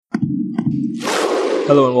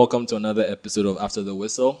Hello and welcome to another episode of After the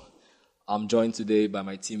Whistle. I'm joined today by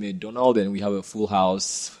my teammate Donald, and we have a full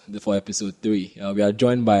house for episode 3. We are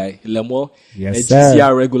joined by Lemuel, a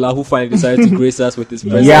GCR regular who finally decided to grace us with his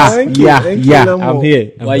presence. Thank you, I'm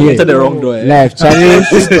here. Why you entered the wrong door? Live, Charlie.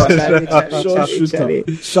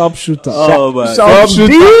 Sharpshooter. Oh, man.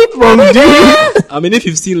 From deep. I mean, if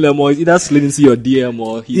you've seen Lemuel, he's either slid into your DM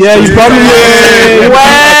or he's... Yeah, you probably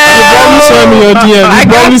saw me your DM. You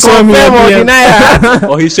probably saw me your DM.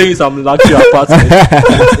 or he's showing you some luxury apartment.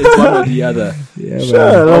 It's one or the other. Yeah,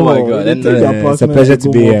 Sure, Oh my God. And, it's a pleasure to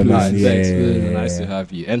be here, man. Thanks, man. Nice to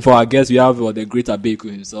have you. And for our guest, we have the great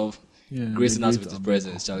Abeku himself. Gracing us with his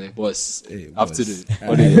presence, Charlie. Boss, up to the...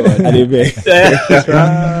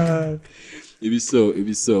 It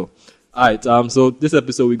be so. Alright, so this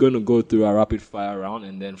episode we're going to go through a rapid fire round,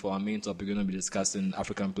 and then for our main topic, we're going to be discussing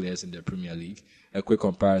African players in the Premier League. A quick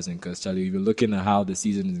comparison, because Charlie, if you're looking at how the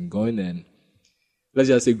season is going, then let's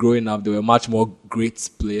just say growing up, there were much more great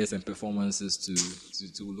players and performances to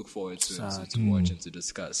look forward to watch and to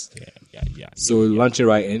discuss. So launching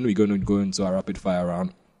right in, we're going to go into our rapid fire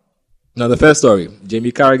round. Now, the first story,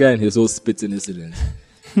 Jamie Carragher and his whole spitting incident.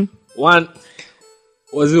 One,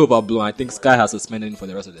 was it overblown? I think Sky has suspended him for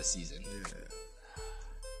the rest of the season.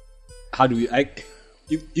 How do we...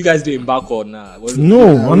 You guys doing back or nah?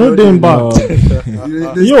 No, I'm not doing back.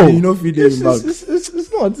 Yo, you know if you doing back.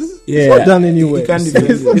 It's not done anyway.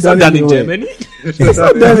 It's not done in Germany. It's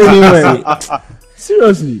not done anyway.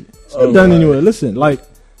 Seriously, it's not done anyway. Listen,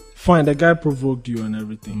 fine, the guy provoked you and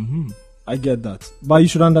everything. Mm-hmm. I get that, but you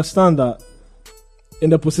should understand that in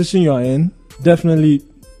the position you are in, definitely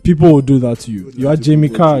people will do that to you. You are Jamie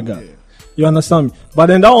Carragher. You understand me? But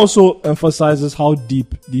then that also emphasizes how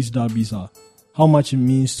deep these derbies are. How much it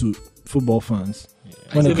means to football fans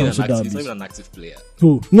when it comes to derbies. He's not even an active player.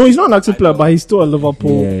 Who? No, he's not an active player, but he's still a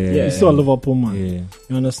Liverpool. He's still a Liverpool man. Yeah.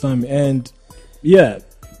 You understand me? And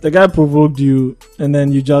the guy provoked you, and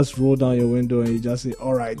then you just roll down your window and you just say,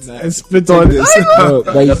 "All right," and spit on it.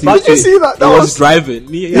 But Did you see that? He was driving.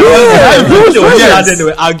 They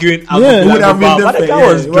were arguing.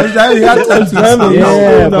 But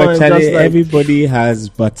Charlie, everybody has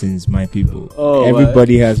buttons, my people.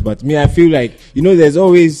 Everybody has buttons. I feel like, there's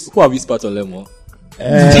always... Who have you spat on, Lemo?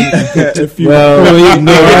 I'd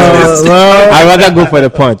rather go for the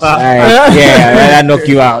punch. I'd rather knock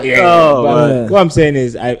you out. What I'm saying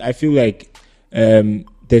is, I feel like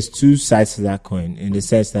there's two sides to that coin, in the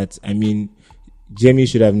sense that, Jamie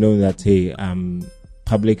should have known that, hey, I'm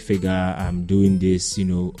public figure, I'm doing this, a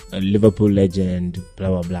Liverpool legend, blah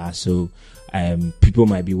blah blah. So people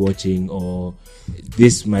might be watching, or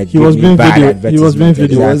this might be bad advertisement. He was being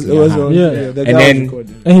videoed.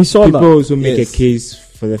 And he saw people that. Also make a case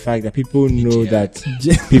for the fact that people know that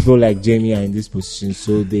people like Jamie are in this position,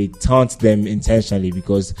 so they taunt them intentionally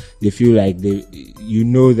because they feel like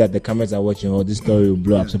that the cameras are watching, or this story will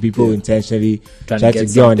blow up. So people intentionally try to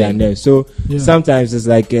get on their nerves. So sometimes it's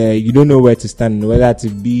like you don't know where to stand, whether to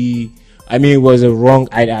be. It was a wrong.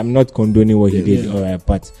 I'm not condoning what he did, all right,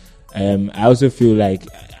 but I also feel like,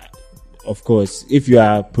 of course, if you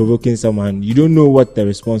are provoking someone, you don't know what the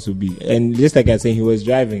response will be. And just like I was saying, he was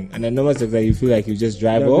driving, and the normal stuff that you feel like you just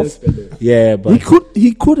drive off. Yeah, but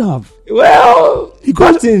he could have. Well, he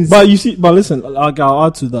got in. But listen, I'll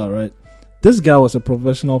add to that, right? This guy was a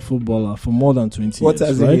professional footballer for more than 20 years. What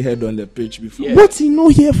has right? he had on the pitch before? Yeah. What's he know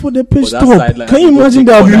here for the pitch top? Sideline, can you imagine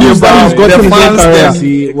that abuse that he's got in his whole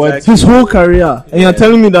career? His whole career. And you're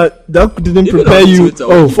telling me that didn't prepare you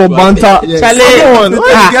for banter? Are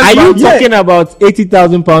you talking about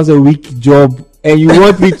 £80,000 a week job? And you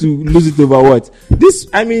want me to lose it over what?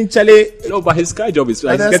 Charlie. No, but his Sky job is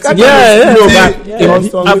like... Apparently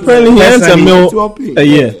he earns $1 million a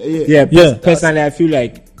year. Yeah. Personally, I feel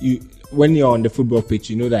like when you're on the football pitch,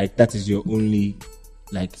 you know that is your only...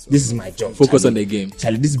 this is my job. Focus on the game.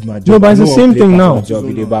 Charlie, this is my job. No, but it's the same thing now.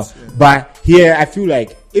 But here, I feel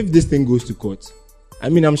like if this thing goes to court,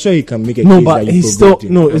 I'm sure he can make a case but that he's still...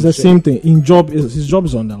 No, it's the same thing. His job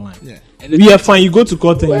is on the line. Yeah. Fine, you go to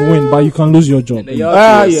court and you win, but you can lose your job. Okay.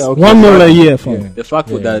 $1 million a year, fine. The fact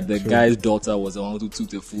that the guy's daughter was the one who took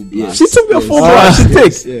the full blast. She took the full blast. She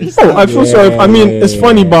takes. I feel sorry. It's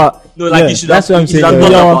funny, but... No, you should that's have, what I'm saying.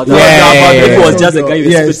 It was just a guy you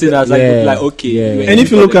were spitting as okay. And if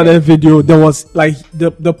you look at the video, there was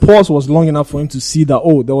the pause was long enough for him to see that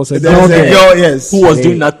there was a girl there who was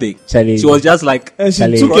doing nothing. Charlie. She was just and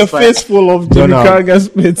she took a face full of Jamie Carragher's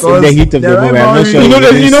spit. In the heat of the moment, I'm not sure.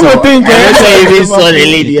 You know the thing. I'm not sure you even saw the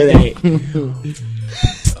lady the other day.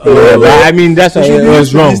 That's why it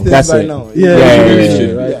was wrong. That's it.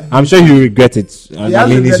 Yeah. I'm sure you regret it. I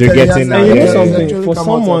mean, he's regretting now. And you know Yeah, something? yeah. For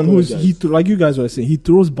someone who's like you guys were saying, he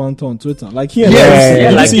throws banter on Twitter. Like he and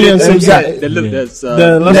Yeah, MC and Simpson.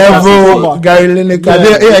 Neville, Gary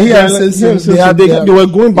Lineker. He and Simpson. They were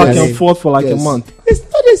going back and forth for like a month. It's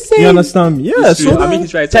not the same. You understand me? Yeah. So I mean,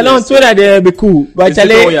 he's right. Charlie on Twitter, they'll be cool. But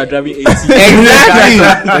Charlie, when you're driving 80.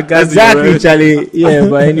 exactly, Charlie. Yeah,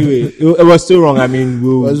 but anyway, it was still wrong. I mean,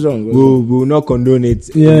 we'll not condone it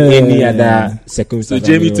in any other circumstance. So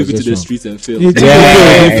Jamie took it to the streets and failed. he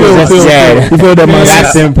failed the man.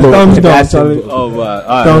 That's simple. Thumbs down, That's Charlie. simple. Oh, wow. All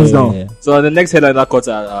right. Thumbs down. Yeah. So the next headline that caught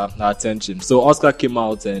our attention. So Oscar came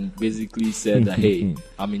out and basically said that, hey,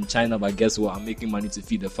 I'm in China, but guess what? I'm making money to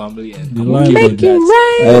feed the family and I'm lying okay about with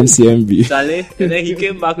that. MCMB. Charlie, and then he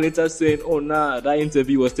came back later saying, oh, nah, that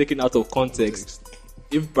interview was taken out of context.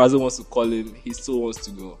 If Brazil wants to call him, he still wants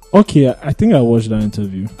to go. Okay, I think I watched that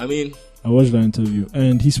interview. I mean,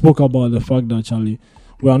 And he spoke about the fact that Charlie,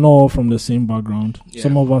 we are not all from the same background. Yeah.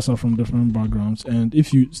 Some of us are from different backgrounds, and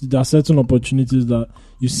there are certain opportunities that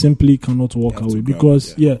you simply cannot walk away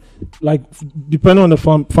because like depending on the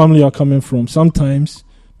family you're coming from, sometimes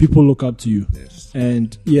people look up to you. Yes.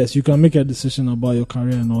 And yes, you can make a decision about your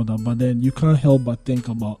career and all that, but then you can't help but think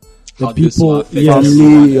about the how this will people, affect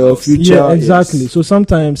Family, your future. yeah, exactly. So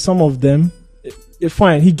sometimes some of them,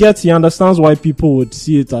 fine. He understands why people would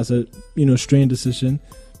see it as a strange decision,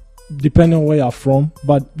 depending on where you're from.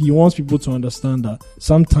 But he wants people to understand that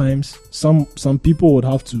sometimes some people would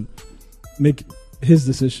have to make his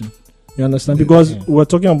decision. You understand? Because we were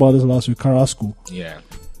talking about this last week, Carrasco. Yeah.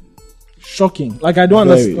 Shocking. Like I don't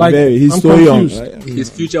understand. Like He's I'm so young. confused. Right? His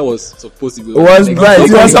future was supposed to be. Was bright.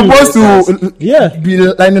 He was supposed to Yeah. be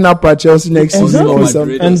lining up at Chelsea next season or Madrid.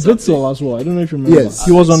 something. And something. Witzel as well. I don't know if you remember. Yes.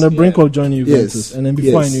 He was on the brink Yeah. of joining Juventus. Yes. And then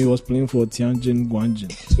before I Yes. knew he was playing for Tianjin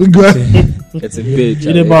Guanjin. It's a bit.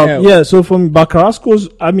 You know, but so for me, but Carrasco,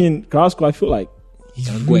 I feel like he's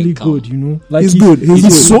Can go really and come. good, Like He's good.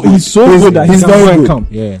 He's so good that he's he can very go and good. come.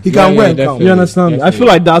 Yeah, He can go and come. definitely, You understand me? I feel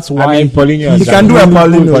like that's why. I mean, Paulinho. He can do a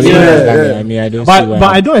Paulinho. Yeah. I mean, I don't see but why.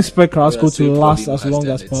 I don't expect Carrasco Yeah, to same last Paulinho as long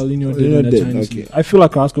has as done it. Paulinho did in the did, Chinese okay. league. I feel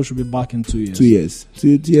like Carrasco should be back in 2 years. 2 years. 2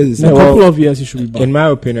 years. In a Well, couple of years, he should be back. In my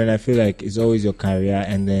opinion, I feel like it's always your career,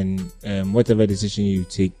 and then whatever decision you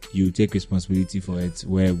take responsibility for it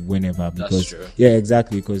whenever. Because true. yeah,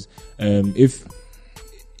 exactly. Because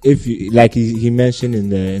if you, like he mentioned in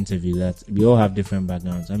the interview that we all have different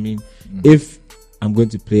backgrounds. I mean, if I'm going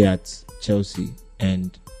to play at Chelsea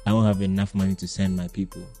and I don't have enough money to send my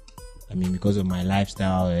people, I mean, because of my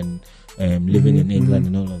lifestyle and living in England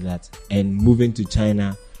and all of that, and moving to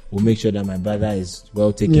China will make sure that my brother is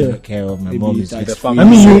well taken care of. My mom is the free. family. I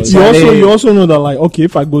mean, So you also know that, like, okay,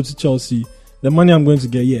 if I go to Chelsea, the money I'm going to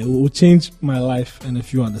get, it will change my life and a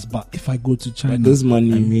few others. But if I go to China, This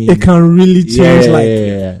money. I mean, it can really change,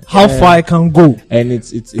 how far I can go. and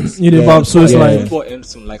it's You know, Bob, so it's like, Football ends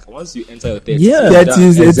soon. Like once you enter your 30s, Yeah.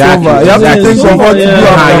 It's Exactly. over. You have to Yeah, think it's of what over, to do yeah.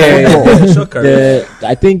 after football. Short career.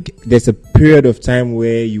 I think there's a period of time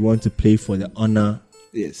where you want to play for the honor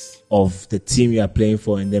Yes. of the team you are playing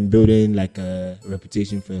for, and then building like a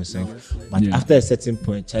reputation for yourself. But after a certain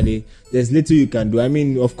point, Charlie, there's little you can do. I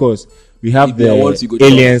mean, of course, we have If there was, you the go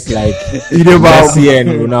aliens like Messi and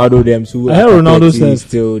Ronaldo, them who I heard after Ronaldo 30 said-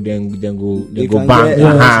 still then go They go can bang.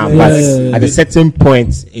 get- But yeah. at a certain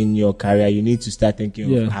point in your career, you need to start thinking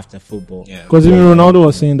Yeah. of after football. Yeah. because even Ronaldo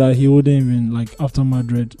was saying that he wouldn't even, like, after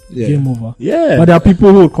Madrid, Yeah. game over. Yeah. But there are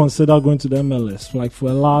people who would consider going to the MLS, like, for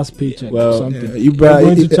a last paycheck Well, or something. Ibra,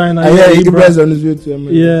 Going to China, Ibra's on his way to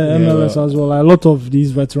MLS. Yeah, MLS as well. Like, a lot of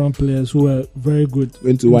these veteran players who were very good.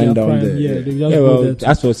 Went to in wind their down prime, there. Yeah, they just Yeah, go well, there to-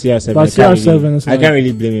 as for CR7, But CR7 is I like- can't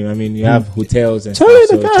really blame him. I mean, you have hotels and Charlie,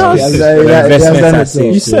 stuff. the So guy Charlie, has- the he has investments done are it safe.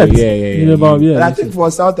 all. He So, said, yeah. But I think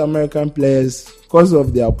for South American players, because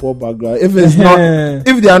of their poor background, if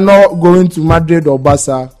they are not going to Madrid or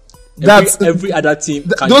Barca, that's every other team.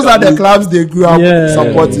 those are the clubs they grew up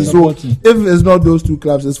supporting. yeah. So Supporting. if it's not those two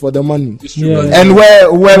clubs, it's for the money. It's true. Yeah. but- And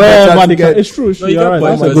where Wherever better they to can- get it's true. No, you You're get right.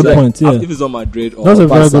 points. That's a so good it's point. like, Yeah, if it's on Madrid or that's a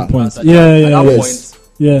very Barca, good point. Barca, Yeah, at yeah, that yeah. point,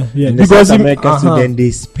 yeah. And the Because South even- Americans too, then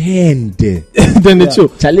they spend. then they chill.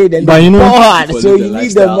 Charlie, then But they you know- hard. Follow So the you need the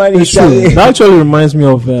lifestyle. money, It's true. Charlie. That actually reminds me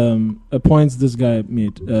of a point this guy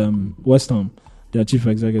made. West Ham, their chief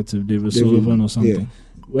executive, David Sullivan or something. yeah.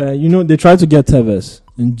 Where, they tried to get Tevez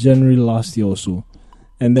in January last year or so.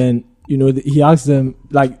 And then, he asked them,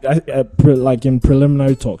 like in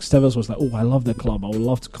preliminary talks, Tevez was like, oh, I love the club. I would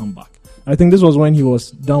love to come back. I think this was when he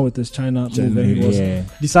was done with his China move. And he was Yeah.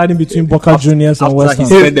 deciding between Boca Juniors and West After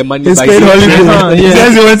Ham. he spent the money His by paid holiday. Yeah. He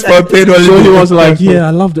says he went for a paid holiday. So he was like, yeah,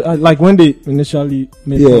 I love it. Like when they initially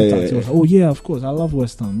made Yeah, contact, yeah, he was like, oh yeah, of course, I love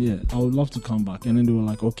West Ham. Yeah, I would love to come back. And then they were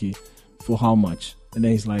like, okay, for how much? And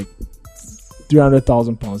then he's like,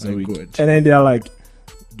 £300,000 a week. God. And then they're like,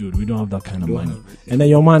 dude, we don't have that kind of money. And then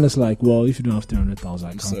your mind is like, well, if you don't have 300,000,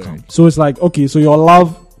 I can't sorry. come. So it's like, okay, so your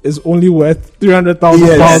love is only worth 300,000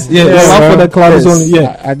 Yes, pounds. yes, Your love for the club is yes. only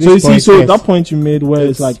At this So you see, point, so yes. that point you made where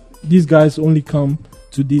it's Yes. like these guys only come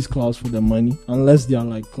to these clubs for the money, unless they are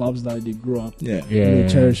like clubs that they grew up Yeah.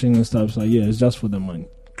 cherishing and stuff. So yeah, it's just for the money.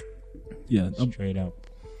 Yeah, Straight up.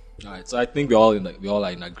 Alright, so I think we all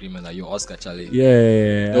are in agreement that you're Oscar, Charlie.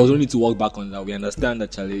 Yeah. There was no need to walk back on that. We understand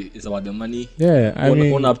that, Charlie, it's about the money. Yeah, I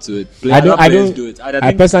mean, Own up to it. I Players don't. do it. I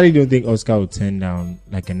think personally don't think Oscar would turn down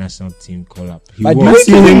like a national team call up. He But won't. you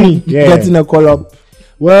see him Yeah. getting a call up.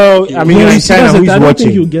 Well, I mean, Yeah, in you see, China, that's who's it. I don't think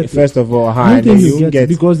watching? you'll get it. First of all, I and don't then think you you get get it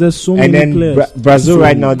because there's so and many then players. Brazil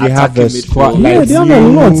right now they have the attacking squad. midfield. Yeah, Like they have a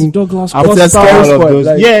lot. Ziyu, Douglas After Costa, all of squad, those,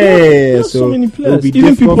 like- there's so so many it'll players. be Even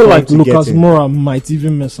difficult people for like him to get Lucas in. Moura might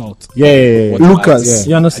even miss out. Yeah. Lucas.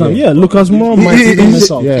 You understand? Yeah, Lucas Moura might even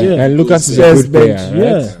miss out. Yeah, Yeah. and Lucas is a Yes, good player,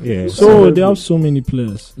 bench. right? Yeah. So they have so many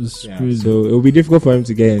players. It's Yeah, crazy. so it'll be difficult for him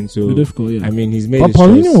to get in. So It's difficult, yeah. I mean, he's made But his choice.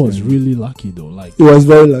 Paulinho was really lucky though, like He was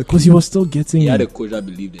very lucky. because he was still getting. he had a coach that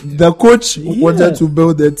believed in him. The coach Yeah. wanted to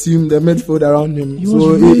build the team, the midfield around him. He So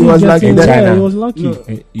was he really was like getting that. China. Yeah, he was lucky. No.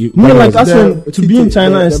 You, No, when like was- that's The- when to be in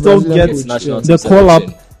China the and still Brazilian get It's national the team call up.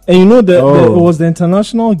 selection. And you know it Oh. was the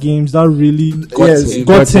international games that really Yes, him.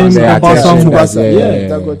 got him the about attention, some. that's- that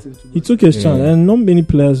got him to He took his chance, and not many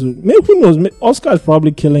players. Maybe who knows? Oscar is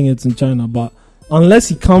probably killing it in China, but unless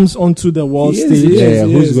he comes onto the world He is, stage, he is. yeah,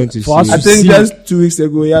 who's going to For us see? I to think see. just 2 weeks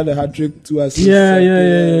ago he had a hat trick, 2 assists.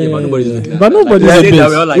 yeah. but nobody's looking at But that. nobody Like, is they say big. that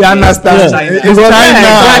we're all like, You yeah, understand? Yeah. China. It's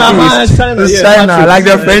China. China, It's yeah. China, like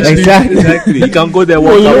the French league. Exactly. You can go there. Oh,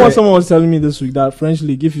 walk you know away. what someone was telling me this week? That French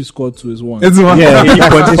league, if you score 2 is 1. It's one. Yeah, that's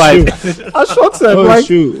 8.5. I shocked him. Oh, Like,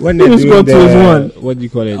 true. When who they is do going to his the one? what do you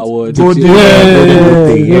call it? Award. Golden-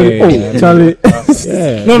 Yeah. Oh, Charlie.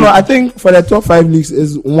 Yeah. No, I think for the top 5 leagues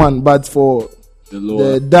is 1, but for The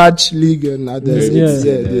lower. the Dutch league and others, Yeah. it's,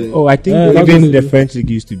 yeah. Oh, I think Yeah, that's even what the they- French league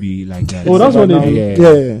used to be like that. Oh, that's what they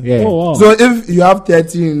do. Yeah. Oh, wow. So if you have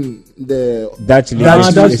 13, the Dutch league Dutch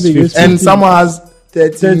is Dutch is league is 50. and someone has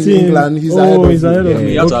 13 in England, he's ahead of he's you. ahead of Yeah.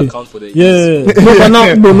 me. You have to Okay. account for the Yeah,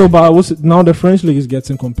 no, but now the French league is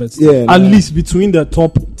getting competitive. Yeah, At no. least between the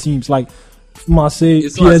top teams like Marseille,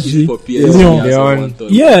 It's not as easy PSG. for PSG. Lyon. as Lyon. everyone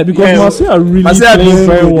thought. Yeah, because Yeah, Marseille are really Marseille are playing doing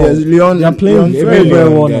very good, well. yes. Lyon- They are playing Lyon- very, Lyon, very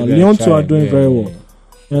well they're- now. they're Lyon too are trying, doing yeah, very yeah. well.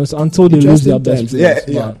 Yes, until they lose Interesting their best times. players.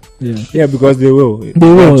 Yeah. Yeah. Yeah, because they will. They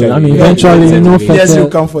will. I mean, Yeah, eventually, you know, eventually. Yes, you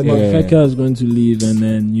Fekir, come for them. Yeah. Fekir is going to leave, and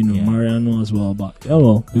then Yeah. Mariano as well. But yeah,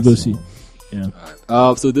 well, we go see.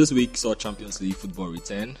 Yeah. So this week saw Champions League football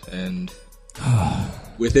return, and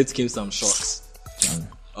with it came some shocks. This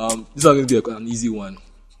is going to be an easy one.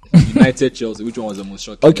 United, Chelsea. Which one was the most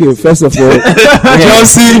shocking? Okay, first of all,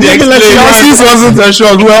 Chelsea's wasn't a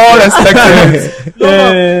shock. We were all expecting it.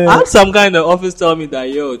 I had some guy in the office tell me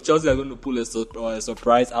that Chelsea are going to pull a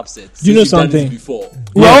surprise upset. Do you know Since we've done this something? before?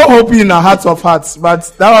 We were all hoping in our hearts of hearts,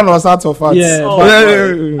 but that one was heart of hearts. Yeah, Oh,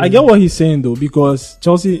 but I get what he's saying though, because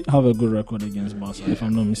Chelsea have a good record against Barca, if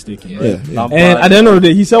I'm not mistaken. Yeah. Lampard. And at the end of the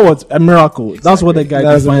day, he said what? A miracle. That's what the guy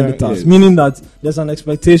That's defined a it miracle, as. yes. Meaning that there's an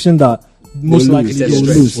expectation that most lose. likely It's they'll a stretch.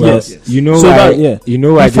 lose. Well, Yes. you know So why? that, yeah. You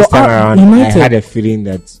know why And this for time us, around United- I had a feeling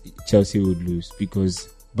that Chelsea would lose because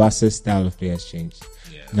Barca's style of play has changed.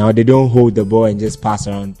 Now they don't hold the ball and just pass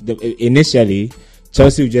around. Initially,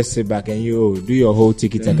 Chelsea will just sit back and do your whole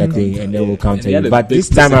tiki-taka thing and then we'll And counter they had you. a But big this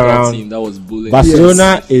time physical around, team that was bullying.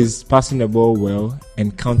 Barcelona is passing the ball well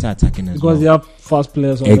and counter-attacking as well. Because they have fast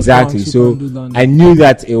players on Exactly. the So front who can do that. I knew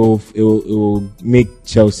that it will make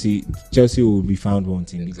Chelsea will be found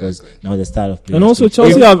wanting because now the style of play. And has also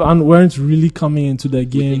changed. Chelsea weren't really coming into the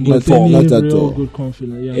game good with form. any Not at real all. good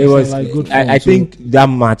confidence. Yeah, It so was. like good form. I So think that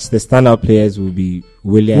match the standout players will be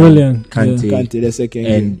Willian, Kante, Kante, the second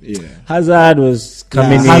and game. Yeah. Hazard was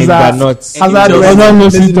coming in, Hazard- but not. Hazard Chelsea- was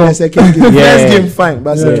missing the second game. Yeah. First game fine,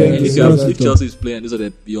 but Yeah. second And game. if Chelsea is playing, these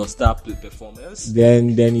are your star performers. Then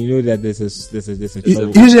you know that there's a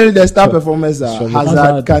trouble. Usually the star performers are Sure.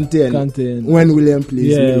 Hazard, Kante, and Kante and- when William plays.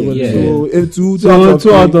 Yeah, William. yeah. So if two So out of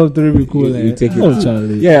 2 out three- of 3 be cool. You take it. Oh,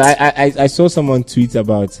 Charlie. Yeah, I saw someone tweet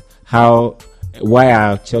about why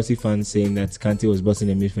are Chelsea fans saying that Kante was bossing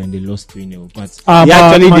the midfield and they lost 3-0, but Ah, he but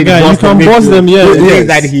actually my did guy, boss you can the boss midfield. them, yeah. The thing Yes. is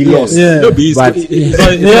that he Yes. lost. Yeah. No, but he's But- good.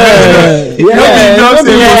 Yeah. Yeah, Just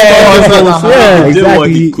yeah, say yeah, he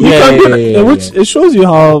exactly. could. Yeah, You can do that, yeah, which it shows you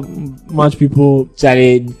how much people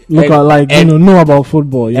Charlie, look at like know about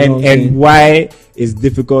football. You know what I'm and saying? why it's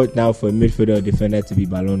difficult now for a midfielder or defender to be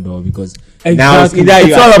Ballon d'Or because now it's Exactly. either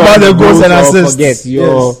It's all about the goals and assists.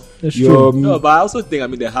 Forget That's your No, but I also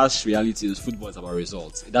think, the harsh reality is football is about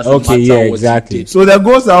results. It doesn't Okay, matter yeah, what exactly. you did. So the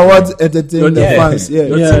goals are what entertain the fans. Yeah.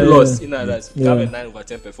 Your Yeah, team yeah. lost. You know, that's you have Yeah. a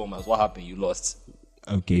 9/10 performance. What happened? You lost.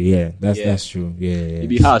 Okay, yeah, that's Yeah. that's true. Yeah, It'd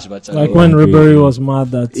be harsh, but Like Yeah, when I agree. Ribery was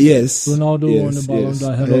mad that Yes. Ronaldo Yes, won the Ballon yes.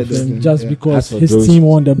 d'Or ahead Yeah, of him definitely, just yeah. because As for his those- team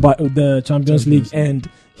won the Champions League and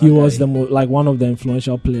he Okay. was like one of the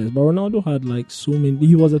influential players. But Ronaldo had like so many.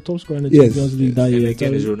 He was the top scorer in the Yes, Champions League that and year.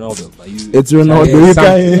 again, it's Ronaldo. But you, It's Ronaldo. Yeah, You some-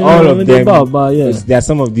 can- all of Yeah, them. but yeah. Because there are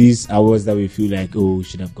some of these awards that we feel like, oh,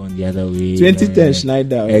 should have gone the other way. 2010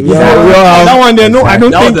 Schneider. Exactly. That one there, no, I don't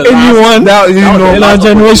That was think the last- anyone That you That was know. the in our last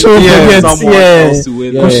generation will opportunity forget. for someone Yeah. else to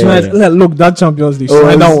win. Yeah. Because Schneider- look, that Champions League, Oh,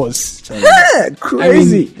 Schneider it's- was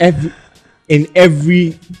Crazy. In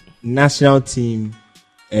every national team,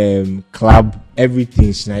 club,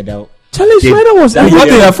 everything, Schneider. Charlie Schneider was He won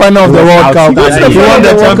the final of the World Cup. Outstanding. He won the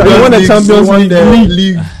He won the Champions Champions League. He won the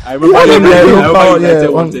league. I remember He won the local, United yeah,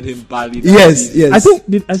 wanted him badly. Yes, yes.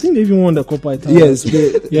 I think they even won the Copa Italia. Yes.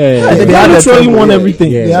 Yeah, They They had a literally treble, won yeah.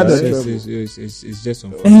 everything. Yeah, They had it's, a it's, treble. it's just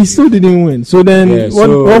unfortunate. And he still didn't win. So then, Yeah, what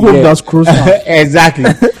so, hope yeah. does Kroos have? Exactly.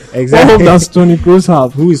 What Exactly. hope does Toni Kroos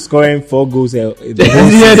have? Who is scoring 4 goals the whole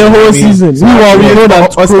Yeah, the whole season. Meanwhile, we know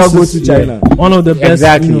that Oscar Kroos goes is to China. one of the best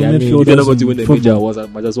Exactly, I mean, If you're midfielders not going to win in the football. major awards, I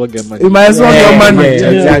might as well get money. You might as well get money.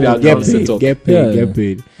 exactly. Yeah. Get paid, get paid, Yeah. get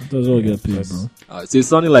paid. Does all get paid, bro. So it's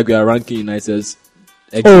sounding like we are ranking United's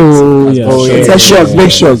exits Oh, as yeah. well. Oh, yeah. It's a shock,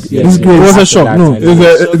 big shock. Yeah, It's yeah. great. It was a After shock. that, No, I it know. was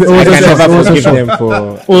a I shock. can It was never a forgive shock. them for.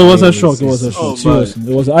 Oh, it was a shock. It was a Oh, shock. man.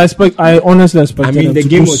 Seriously, it was. I honestly expected I mean, them the to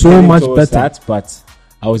game do was so trending much towards better. that, but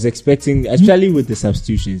I was expecting, especially with the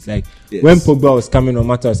substitutions, like Yes. when Pogba was coming or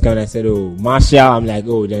Mata was coming, I said, "Oh, Martial." I'm like,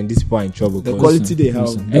 "Oh, then this people are in trouble." The 'cause- quality they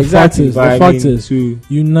have. The Exactly, fact but I is, mean, to-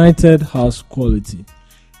 United has quality.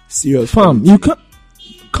 Serious. Fam, you can't.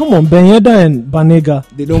 Come on, Ben Yedder and Banega.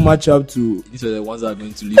 They don't match up to. These are the ones that are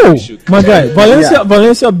going to leave Oh, the shook. my guy,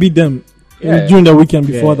 Valencia beat them Yeah. during the weekend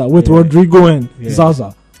before Yeah, that with yeah. Rodrigo and Yeah.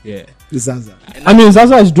 Zaza. yeah. Zaza. I mean,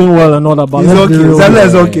 Zaza is doing well and all that, but He's let's okay. be real. Zaza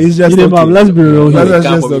is okay. He's just He did, but okay. let's be real Yeah. here. That's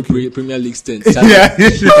Camp just of a okay. Premier League stint. Yeah.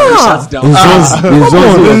 Shuts down. Nzonzi was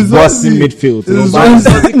Nzonzi. bossing midfield.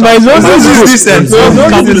 Nzonzi. My Zonzi Nzonzi is decent. Zonzi is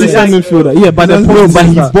Nzonzi a is decent midfielder. Yeah, but the Nzonzi point is But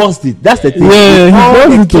he is bossed it. That's the thing. Yeah, he All bossed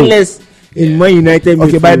the it too. killers in Man United.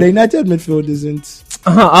 Okay, midfield. but the United midfield isn't.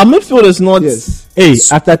 our midfield is not. Yes. Hey,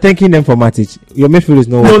 after thanking them for Matic, your midfield is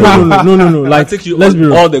no. No. I Like, take you let's be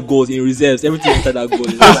real. all the goals in reserves. Everything inside that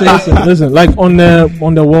goal. Listen. Like on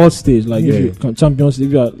the world stage, like Yeah. if you come Champions League,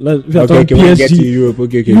 if you're Okay, talking can we get to PSG. Europe?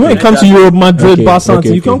 Okay. You when it comes to Europe, Madrid, Okay, Barca,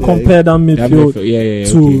 okay, you can't okay. compare that That midfield yeah,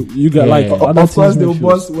 to okay. you got Yeah, like yeah. other Of course, teams' they'll midfields.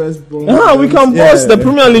 boss West Brom. We can boss the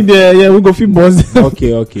Premier League there. Yeah, we go fit boss them.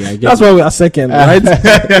 Okay, I get That's it. why we are second, right?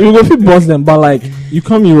 We go fit boss them, but like you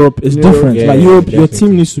come Europe, it's Europe, different. yeah, like yeah, Europe, your definitely.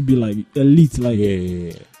 team needs to be like elite, like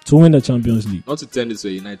Yeah. to win the Champions League. Not to turn this to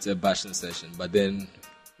a United bashing session, but then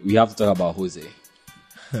we have to talk about Jose.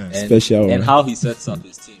 And, Special one. and how he sets up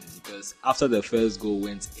his teams. Because after the first goal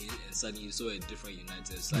went in, and suddenly you saw a different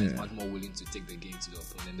United side, much more willing to take the game to the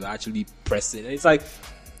opponent. They're actually pressing. And it's like,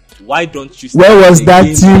 why don't you Where start was the that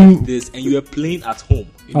game team? like this? And you were playing at home.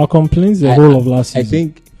 You know? Our complaints the I- whole of last I season.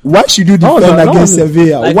 think Why should you That was defend a- that against was a-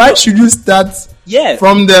 Sevilla? like- Why should you start Yeah.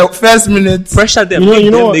 from the first minute? Pressure them. you know, make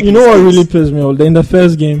you them know, make you know what mistakes. really pissed me off? In the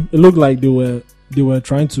first game, it looked like they were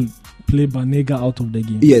trying to play Banega out of the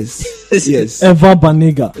game. Yes, yes. Ever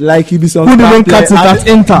Banega. Like he be some Who didn't star cut it player. at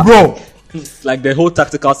Inter? Bro, Like the whole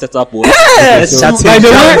tactical setup was. Let's shut him Like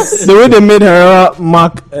down. the way they made Herrera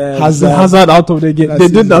mark Hazard. Hazard out of the game. Last They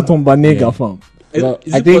did season. that on Banega, Yeah. fam. Well,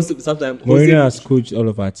 Is I it think possible sometimes? Mourinho has coached all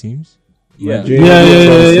of our teams. Yeah. Madrid, Yeah.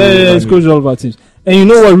 Chelsea, It's coach all of our teams. And you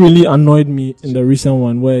know what really annoyed me in the recent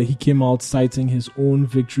one where he came out citing his own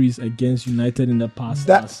victories against United in the past.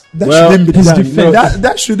 that Well, shouldn't be his done. defense-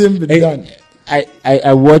 That shouldn't be done.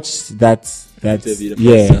 I watched that Interview, the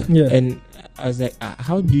yeah, person. Yeah. and I was like,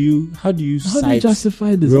 how do you How do you cite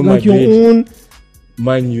justify this? Real Like your Madrid own,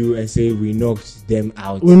 Man U and say we knocked them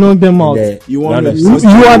out? we knocked them out. You want round of to- You, 16.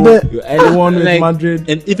 you are the You- The one with Like- Madrid.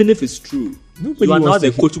 And even if it's true, Nobody you are now wants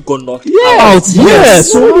the to coach who got knocked out.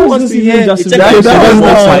 Yes. So So who who wants wants to to hear- hear Check justify out that the was Lemon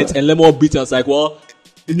not- fight and Lemon beat us like, well,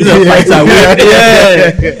 this is a Yeah. fight I win.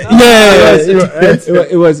 Yeah.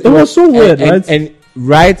 It was It was so weird, and, right? And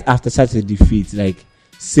right after such a defeat, like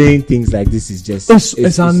saying things like this is just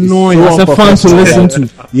it's annoying so as a fan to listen to.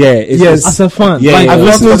 Yeah, As a fan, Yeah, like yeah. I'm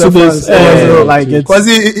listening to this, like Because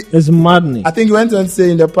it's maddening. I think he went on to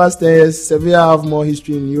say in the past 10 years, Sevilla have more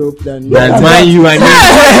history in Europe than Man U. I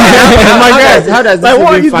mean, how does Like, this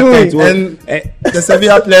what are even you factor doing? into what- And the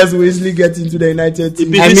Sevilla players will easily get into the United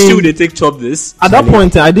team. If it's true, they take chop this. At that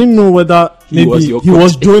point, I didn't know whether He was maybe your he coach.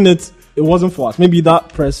 was doing it. It wasn't for us. Maybe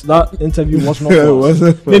that interview was not for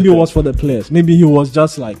us. Maybe it was for the players. Maybe he was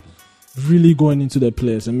just like really going into the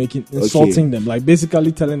players and insulting them, like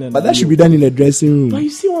basically telling them. But that should be done in the dressing room. But you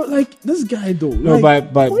see what, like this guy though. No,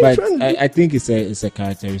 like, but what are you trying to do? I think it's a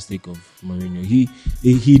characteristic of Mourinho.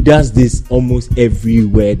 He does this almost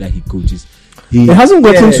everywhere that he coaches. It hasn't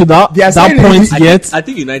gotten to that point yet. I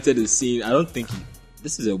think United is seeing. I don't think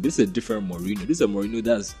this is a different Mourinho. This is a Mourinho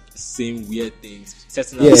that's saying weird things.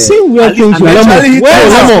 He's saying weird things. Where has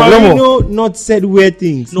Lemo. Mourinho not said weird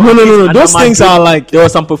things? No. Those things are like there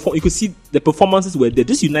was some you could see the performances were there.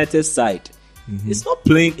 This United side, it's not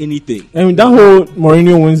playing anything. I mean, that whole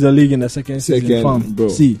Mourinho wins the league in the second season, fam. bro.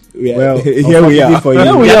 See, Well, here we are. for Here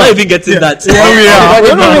you. we We are are. not even getting that.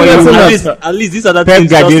 We're not even getting that. At least these are the Pep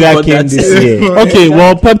things. Guardiola Chelsea came got that. this year. Okay,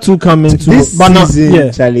 well, Pep 2 coming to This but now, season,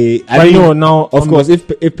 yeah. Charlie. But you know, now, of course, if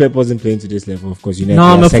Pep wasn't playing to this level, of course, United. No,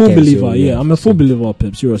 I'm are a full second, believer. so, Yeah, I'm a full believer of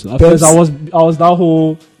Pep. Seriously, at Pep's- first I was that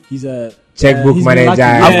whole he's a Checkbook he's been manager. lucky.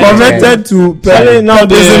 I've Yeah. converted to Charlie, now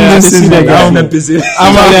they see the guy. Pep is in.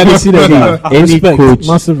 They see the guy. Any Respect, coach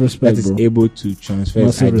massive that respect, is bro. able to transfer his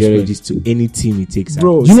Massive ideologies to any team he takes out.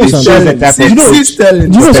 Bro, Do you know see something? Sterling. That type of See coach.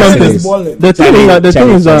 Sterling. Do you know Sterling something? is balling. The thing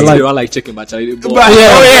is that They like don't like chicken, but Charlie.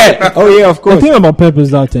 Oh yeah, of the course. thing about Pep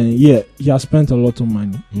is that yeah, he has spent a lot of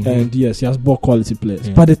money and yes, he has bought quality players.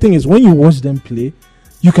 Yeah. But the thing is, when you watch them play,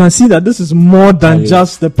 you can see that this is more than Charlie.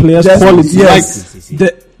 just the players' Just- quality. yes.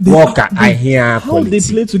 Like Walker, I hear how quality.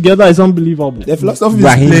 they play together is unbelievable. The philosophy is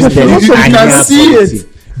Raheem playing. Sterling, You I can hear see quality. it.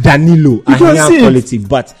 Danilo, I can hear see it. quality,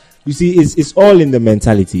 but you see, it's all in the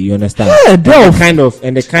mentality. You understand? Yeah, and Delph. the kind of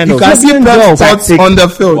You can see Fabian Pep's Delph. thoughts on the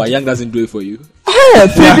field. Why Young doesn't do it for you? Yeah,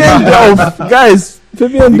 Fabian Delph, guys.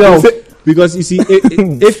 Fabian Delph. because you see,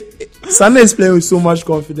 if Sané is playing with so much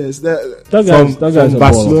confidence. That from guy's a baller.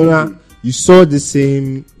 Barcelona, you saw the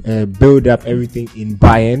same build up, everything in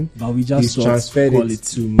Bayern. But we just He's thought transferred quality. it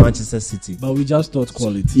to Manchester City. But we just thought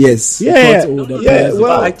quality. Yes. Yeah, thought, the yeah. players-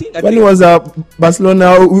 Well, I think When it was at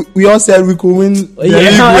Barcelona, we all said we could win the league with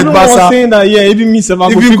everyone was Barca. saying that. Yeah, even me,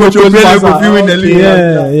 Sevan, Even Coach Obrele could win the league.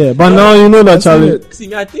 Yeah. But now you know that, Charlie. See,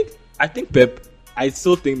 me, I think Pep. I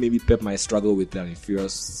still think maybe Pep might struggle with the inferior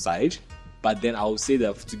side, but then I would say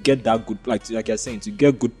that to get that good, like you're saying, to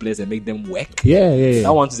get good players and make them work. yeah.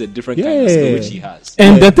 That one is a different kind of skill which he has.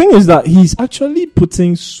 And the thing is that he's actually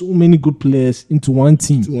putting so many good players into one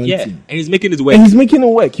team. Yeah, and he's making it work. And he's making it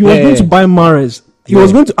work. He was Yeah. going to buy Mahrez. He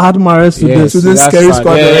was going to add Mahrez to this. To this That's scary sad.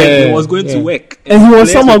 squad. Yeah. It was going to work, And he was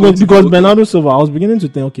players somehow were going to because be okay. Bernardo Silva, I was beginning to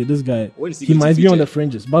think, okay, this guy, When is he he going to might be on feature? the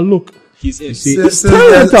fringes. But look, He's in. see, Since tearing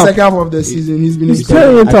the it up. second half of the season, he's been He's in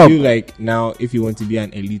tearing it I up. feel like now, if you want to be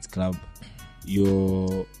an elite club,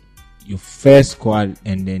 your first squad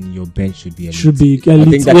and then your bench should be elite. should be I think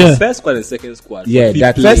elite. that Yeah. First squad and second squad. Yeah, For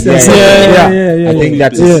that big first players. and second. Yeah. I think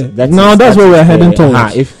that's Yeah. Now that's where we're heading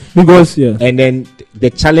towards. If Because, yeah. and then the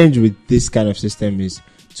challenge with this kind of system is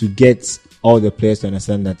to get all the players to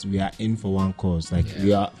understand that we are in for one cause. Like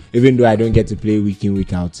we are, even though I don't get to play week in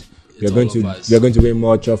week out, we are It's going all to of us. we are going to win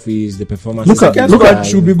more trophies. The performance. Look at- second squad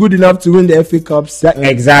should be good enough to win the FA Cups.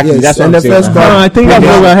 exactly. Yes, That's what and I'm the saying. first Uh-huh. squad. I think that's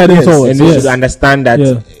where we're heading Yes. towards. And they Yes. should understand that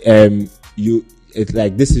it's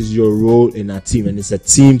like this is your role in a team, and it's a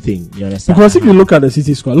team thing. You understand? Because if you look at the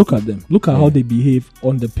City squad, look at them. Look at how they behave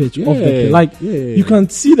on the pitch. Off the pitch. Like, you can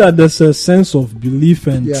see that there's a sense of belief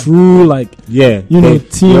and true, like, yeah, you know, they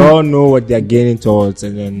team. all know what they're gaining towards,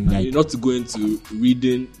 and then like You're not to go into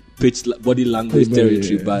reading pitch body language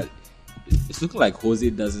territory, but it's looking like Jose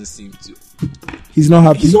doesn't seem to. He's not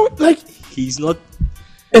happy. He's not, like, He's not.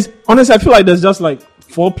 it's, honestly, I feel like there's just, like,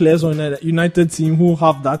 4 players on the United team who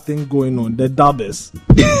have that thing going on. The dabbers.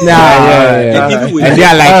 And even with and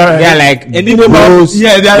they're like And even bros,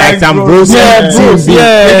 yeah, they're like some bros. bros, Yeah, bros,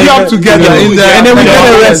 yeah. They come together in there. And then we get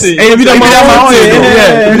a rest. And And we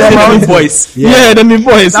the voice. Yeah, the me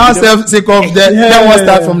boys. Now, sake of that one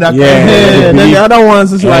start from that. Yeah. Then the other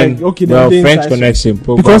ones is like, And, okay, well, they're French inside. connection,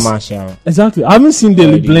 Pogba, Because- Martial. Exactly. I haven't seen Daily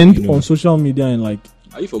Already, Blend you know. on social media in like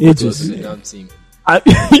Are you forgot Ages. us in the damn team? do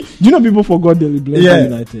you know people forgot Daily Blend Yeah. for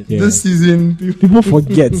United? Yeah. This season, People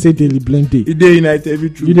forget say Daily Blend day. they United, be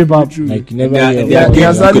true. You dey bab. be true. Like you never Yeah, hear and about they are it. he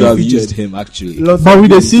has games we could hardly have featured. used him actually. Lots But of we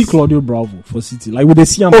dey games. see Claudio Bravo for City. Like we dey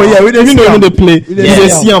see him. Oh, yeah, we dey even see though him. they play, We we dey dey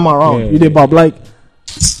see see him around. Yeah. You dey bab like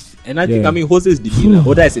And I think, Jose's demeanor,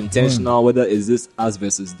 whether it's intentional, whether it's this us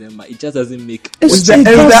versus them, but it just doesn't make. It's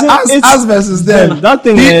us versus them. That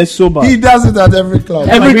thing is so bad. He does it at every club.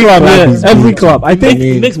 Every club. I think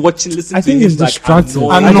it makes watching, listening. I think it's distracting.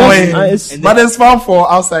 Annoying. But it's fun for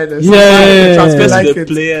outsiders. Transfers like to the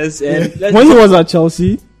players. And when he was at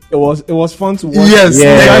Chelsea, it was fun to watch. Yes,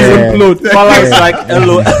 guys implode. It's like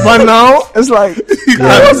hello, but now it's like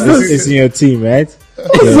it's in your team, right?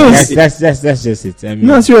 That's just it.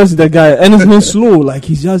 No, seriously, the guy, and it's been slow. Like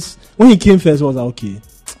he's just when he came first, was like, okay,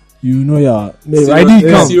 serious.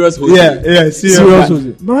 Serious.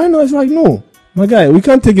 But right now it's like, no, my guy, we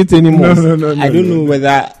can't take it anymore. No. I don't know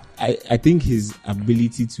whether I think his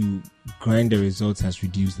ability to grind the results has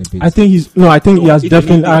reduced a bit. I think he has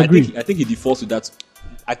definitely. I agree. I think he defaults to that.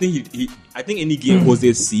 I think any game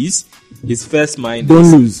Jose sees, his first mind don't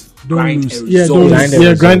is lose. Grind don't lose.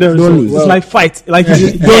 Grind the results. It's like fight. Like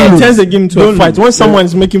he turns the game into a fight. When someone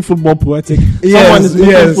is making football poetic, someone is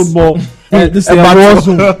making football. This is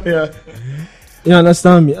you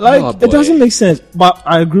understand me? Like it doesn't make sense. But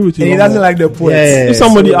I agree with you. He doesn't like the poets. If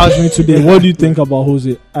somebody asked me today, what do you think about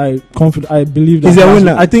Jose? I believe that he's a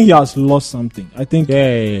winner. I think he has lost something. I think.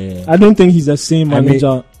 I don't think he's the same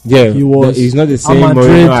manager. He was. He's not the same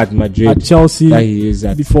at Madrid, at Chelsea that he is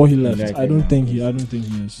at before he left. United. I don't think he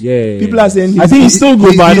is. Yeah. People are saying I think he's still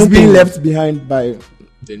good, but I don't being think left behind by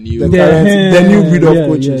the new breed of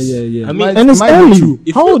coaches. Yeah. I mean, and it's early.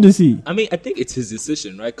 How old is he? I mean, I think it's his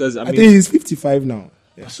decision, right? Because I think he's 55 now.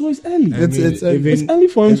 Yeah. So it's early. It's early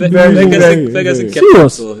for him to be Ferguson kept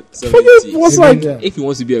serious. If he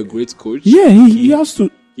wants to be a great coach, he has to.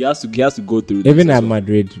 He has to go through. Even at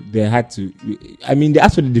Madrid, they had to. I mean,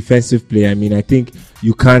 as for the defensive play, I mean, I think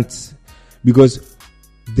you can't because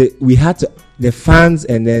we had to. The fans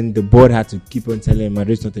and then the board had to keep on telling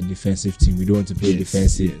Madrid's not a defensive team. We don't want to play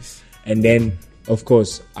defensive. Yes. And then, of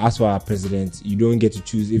course, as for our president, you don't get to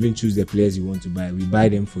choose the players you want to buy. We buy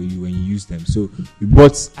them for you and you use them. So we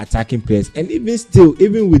bought attacking players, and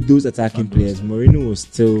even with those attacking players, Mourinho was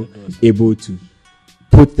still able to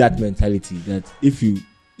put that mentality that if you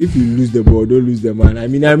lose the ball, don't lose the man. I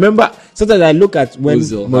mean, I remember sometimes I look at when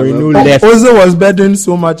Mourinho left. Ozil was betting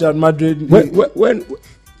so much at Madrid. When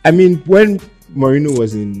Mourinho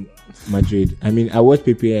was in Madrid, I mean, I watched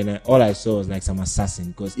Pepe and all I saw was like some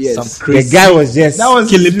assassin because some crazy. The guy was just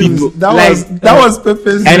killing people. That was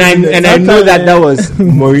Pepe's. And I know that was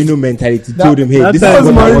Mourinho mentality. Told him, hey, this is what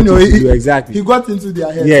Mourinho I want you to do. Exactly. He got into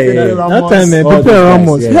their head. That time, Pepe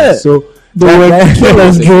Ramos. Yeah. So. They were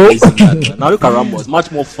killers, bro. Now look at Ramos, much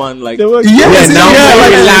more fun. Like exactly.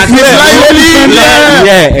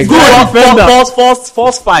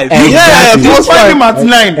 Force 5. Force 5 him at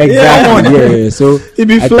 9. Exactly. So he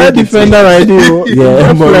be flair defender already.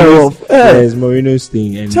 It's Mourinho's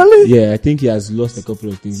thing, and I think he has lost a couple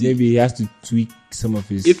of things. Maybe he has to tweak some of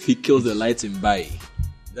his. If he kills the lights in Bay,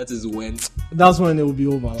 that's when it will be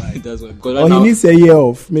over. Like that's when. He needs a year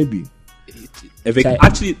off, maybe.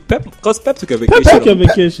 Actually, Pep took a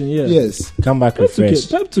vacation. Yes. Come back refreshed.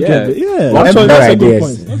 Pep took a vacation. That's a good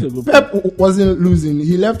point. Pep wasn't losing.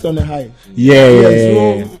 He left on a high.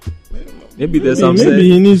 Yeah. Maybe there's something. Maybe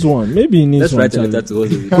he needs one. Let's write a letter to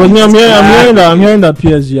Jose. Because I'm hearing that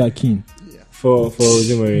PSG are keen for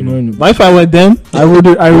Jose Mourinho. But if I were them, I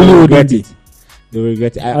really would regret it. They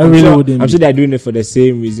regret it. I really wouldn't. I'm sure they're doing it for the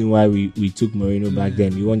same reason why we took Mourinho back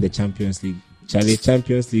then. We won the Champions League. Charlie,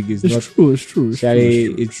 Champions League is not true. It's true.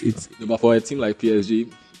 Charlie, it's. But for a team like PSG,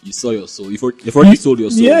 you saw your soul. You've already sold your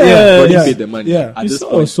soul. You've already paid the money. Yeah. At this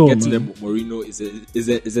point, getting them Mourinho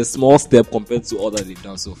is a small step compared to all that they've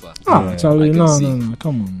done so far. Charlie, no,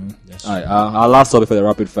 come on, man. All right, our last topic for the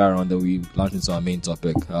rapid fire round, then we launch into our main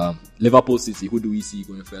topic. Liverpool City. Who do we see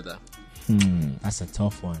going further? That's a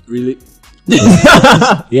tough one. Really?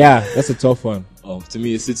 Yeah, that's a tough one. To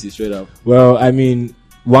me, it's City straight up. Well, I mean,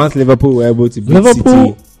 once Liverpool were able to beat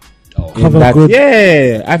City, have a good.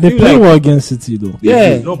 Yeah, they play well against City though.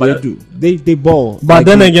 Yeah, no, but they do. They ball. But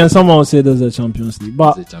then again, someone will say there's a Champions League.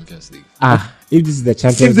 But it's a Champions League. If this is the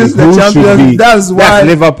Champions League, that's why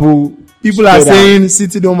Liverpool. People are saying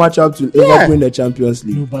City don't match up to Liverpool in the Champions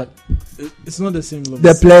League. No, but it's not the same level.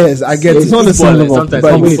 The players, I get it's not the same level. But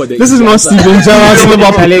this is not Steven Gerrard's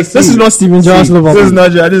Liverpool. This is not Steven Gerrard's Liverpool. This is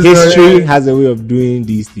not history has a way of doing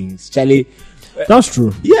these things. Charlie, that's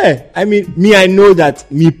true. Yeah, I mean, I know that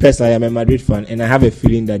personally, I'm a Madrid fan, and I have a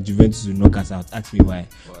feeling that Juventus will knock us out. Ask me why.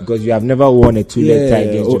 Because you have never won a 2-leg tie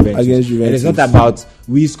against Juventus. And it's not about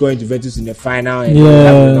we scoring Juventus in the final and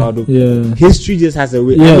have Ronaldo. Yeah. History just has a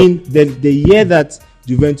way. Yeah. I mean, the year that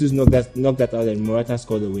Juventus knocked that out and Morata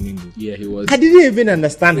scored the winning goal. Yeah, he was. I didn't even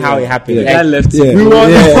understand how it happened. The Like, guy left. Yeah. we were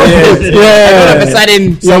Yeah. all of a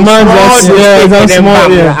sudden, Your man just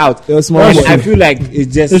out. It was small. And I feel like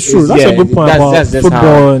it's just It's true. That's a good point about just football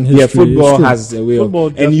how, and history. football It's true. has a way Football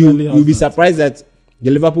of, and definitely you'll be has that. surprised that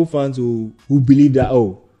the Liverpool fans who believe that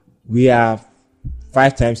we are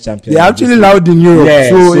 5 times champions. They're actually loud in Europe. Yeah,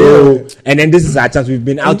 So and then this is our chance. We've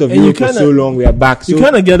been out of and you Europe for kinda- so long. We are back. So You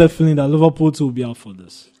kind of get a feeling that Liverpool too will be out for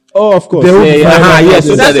this. oh, of course. They will Yeah. find out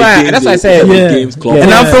So this. that's why I said. Yeah. Games club. Yeah.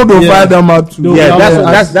 and Anfield will fire them out too. They'll Yeah, be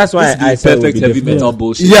out that's why I said Perfect it would be heavy different. metal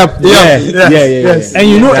bullshit. Yep. Yeah. And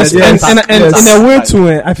you know, Yes, and yes. in a way too,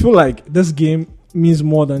 I feel like this game means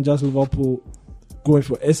more than just Liverpool going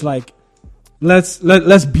for. It's like let's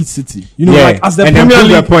beat City. You know, Yeah. like as the And then Premier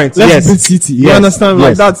prove your League, point. let's Yes. beat City. You Yes. understand? Yes.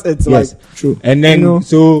 Like that's it's Yes. like True. And then You know?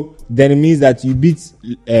 so then it means that you beat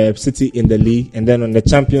City in the league, and then on the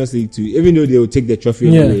Champions League too. Even though they will take the trophy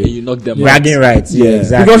Yeah. And anyway, you knock them bragging out. rights. Yeah, Yeah.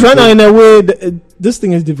 exactly. because right So- now in a way this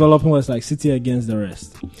thing is developing where it's like City against the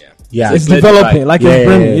rest. yeah, It's clear developing divide. like Yeah, it's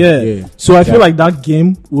brimming. yeah, Yeah. yeah. So I feel Yeah. like that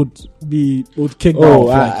game would kick down. Oh,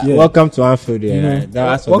 like, yeah. welcome to Anfield. Yeah, Yeah.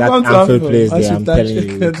 that's what Welcome that to Anfield Anfield. plays I there. should I'm touch telling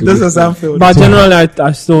it. you. This is Anfield. But generally,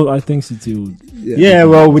 I still think City would. Yeah,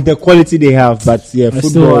 well, with the quality they have, but yeah,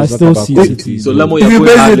 football I is not still about see quality. City. So Lemo, If you're you going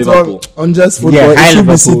base hard it Liverpool. on just football, Yeah, it high should be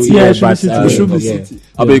Liverpool, City. yeah, Yeah, it should be but, City. uh, It should be yeah. City.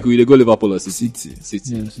 I beg you, they go Liverpool or City. City.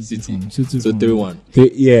 City. Yeah, City. So 3-1.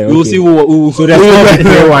 Yeah, We will okay. see who. So there's no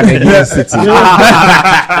 3-1 against City.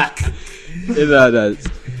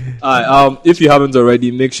 Alright, if you haven't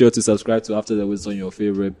already, make sure to subscribe to After the Whistle on your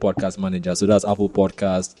favorite podcast manager. So that's Apple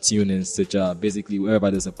Podcast, TuneIn, Stitcher, basically wherever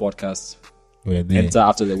there's a podcast. We're there. Enter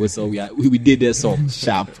After the Whistle. We did their song.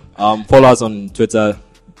 Sharp. Follow us on Twitter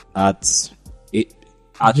at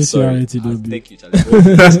JCRATW. thank you, Charlie.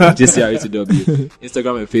 JCRATW.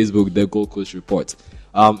 Instagram and Facebook, The Gold Coast Report.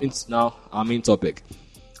 It's now our main topic.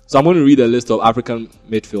 So I'm going to read a list of African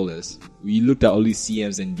midfielders. We looked at only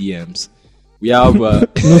CMs and DMs. We have No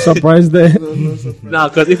surprise there. now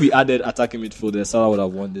because if we added attacking midfielders, Salah would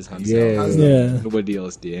have won this hands down. Yeah. Nobody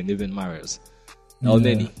else did, and even Mahrez. El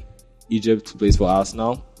Neni, Egypt plays for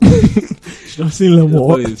Arsenal. Should have seen them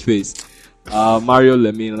All all. in his face. Mario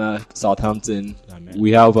Lemina, Southampton.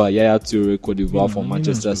 We have Yaya Toure, Cote d'Ivoire from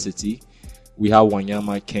Manchester City. We have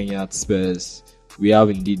Wanyama, Kenya at Spurs. We have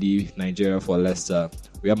Ndidi, Nigeria for Leicester.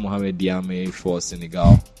 We have Mohamed Diame for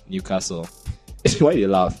Senegal, Newcastle. Why do you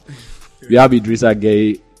laugh? We have Idrissa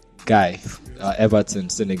Guy, Everton,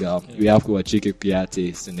 Senegal. We have Kouachike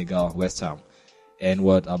Kouyaté, Senegal, West Ham. And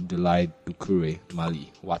Abdoulaye Doucouré,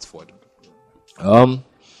 Mali, Watford.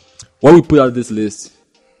 When we put out this list,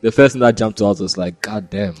 the first thing that jumped out was like, God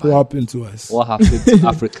damn, What man. happened to us? What happened to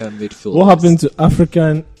African midfielders? What happened to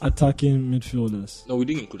African attacking midfielders? No, we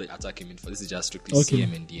didn't include attacking midfield. This is just strictly Okay.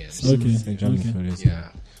 CM and DMs. Okay. Yeah.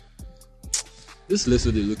 This list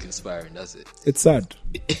really look inspiring, does it? It's sad.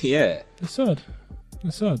 Yeah. It's sad.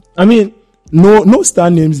 I mean, No star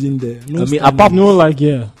names in there. No I mean, star apart no, like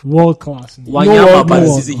world class. Wanyama, but no this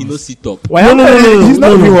world season he no sit up. Why No. He's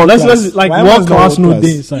not even world Let's class. like Why world was not class, no world day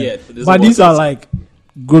class? inside. Yeah, there's But a these world are class. like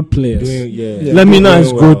good players. Yeah. Lemina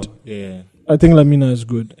is good. Yeah. I think Lemina is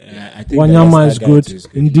good. I think Wanyama is that good. guy is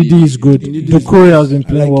Ndidi is good. Doucouré has been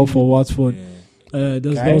playing like well Ndidi. for Watford. There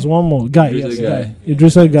Guy? was one more guy. Idrissa Yes, Guy. guy.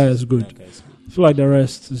 Idrissa Guy is good. I feel like the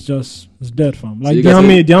rest is it's dead, fam. Like you guys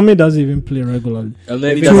Diame doesn't even play regularly. El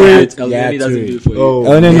Neni Toure- doesn't do it for you.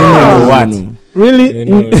 Oh, No. Really?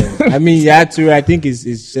 I mean, Toure, I think it's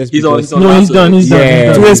just He's on- because- he's on- No, he's done. He's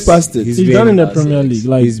Yeah. done. Toure's past it. He's done in the Premier League.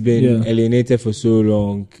 Like he's been yeah. alienated for so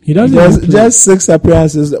long. He doesn't even play. Just 6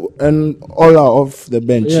 appearances and all are off the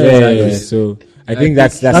bench. Yeah. Yeah. So I think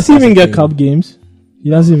that's Does he even the get thing. cup games? He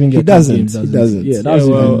doesn't even get He cup doesn't. games. He doesn't. Yeah, that's Yeah,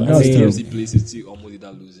 well, even I that's mean- terrible. He plays City, almost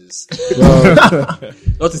that loses. Well,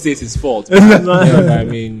 Not to say it's his fault. yeah, but I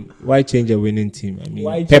mean, why change a winning team? I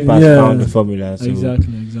mean, Pep has Yeah. found the formula. So Exactly.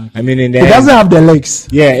 I mean, in the He end, doesn't have the legs.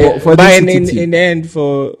 yeah, for but this in City team. the end,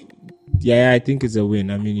 I think it's a win.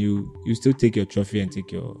 I mean, you still take your trophy and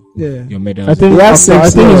take your medals. I think He has I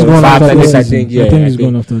six think he's goals. going Five, after I this think- season. yeah, I think I he's think-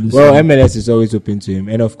 going after this. Well, season. MLS is always open to him,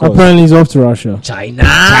 and of course, Apparently, he's off to Russia. China.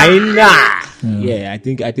 Yeah, I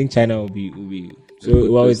think China will be.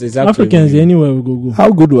 So well, it's up Africans to him. anywhere we go.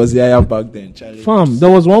 How good was Yaya back then, Charlie? Fam,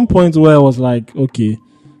 there was one point where I was like, okay,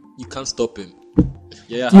 You can't stop him.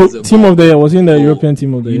 Yeah, has a team ball. of the year was he in the European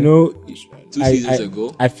team of the You year. know, 2 seasons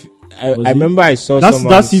ago. I remember I saw That's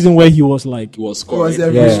someone. that season where he was like He was scoring.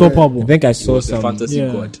 unstoppable. I think I saw was the some. fantasy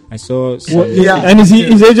Yeah. god. I saw. And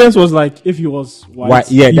his agents was like, if he was white,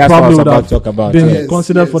 Yeah, he that's what I was probably would about have to talk about. been Yes,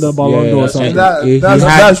 considered for the yes. Ballon d'Or or Yes, something.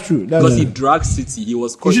 That's true. Because he dragged City. He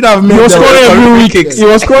was He should have He made was scoring every week. kicks. He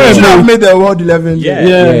was scoring He should have every week. made the World 11.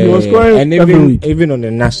 Yeah. He was scoring and every even week. even on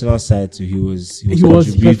the national side too, he was He was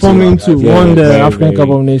contributing. performing to Yeah, won the very, African very- Cup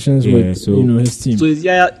of Nations with so- his team. So is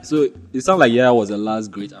Yaya? So it sounds like Yaya was the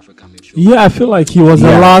last great African midfielder. Yeah, I feel like he was the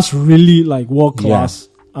Yeah. last really like world class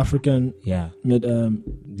African Yeah, midfielder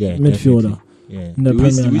definitely. Yeah. in the Do we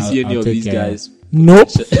Premier see League. any I'll of take these Yaya. guys? Nope.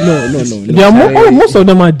 No. They are most of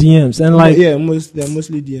them are DMs and like they're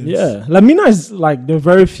mostly DMs. yeah, Lamina is like the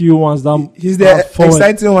very few ones that He's are the forward.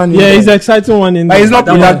 exciting one. Yeah, he's the exciting one in But there. he's not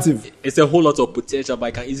That one- productive. It's a whole lot of potential, but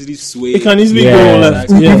I can easily sway. He can easily Yeah, go left.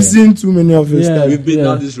 exactly. Yeah. We've seen too many of his Yeah. stuff. We've been Yeah.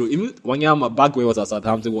 down this road. Even Wanyama back when he was at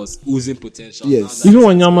Southampton was oozing potential. Yes. Now that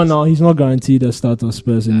Even he's Wanyama now, he's not guaranteed a start of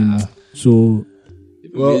Spurs anymore. So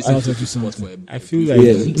well, I I feel like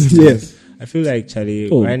Yes. I feel like Charlie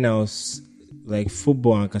Oh. right now, like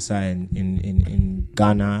football and Kasa in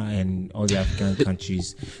Ghana and all the African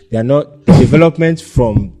countries, they are not development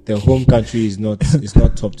from the home country is not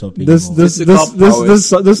top anymore. this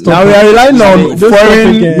topic. Now we are relying on This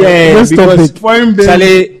foreign, topic, yeah, because foreign based.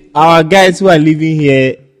 Charlie, our guys who are living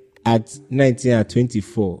here at 19 and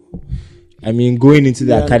 24, I mean, going into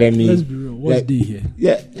the academy. Let's be real. What's like- day here?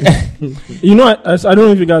 Yeah, You know, I don't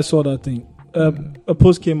know if you guys saw that thing. A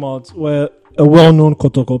post came out where a well-known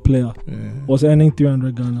Kotoko player was earning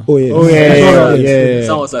 300 Ghana. Oh yeah. oh yeah. It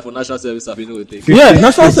sounds like for national service, I know they Yeah,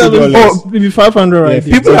 national service. $50. Oh, maybe 500 right Yeah,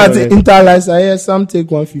 there. People at $50. Interlice, I hear some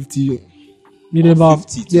take 150. Need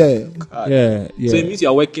about 50. Yeah. yeah. So it means you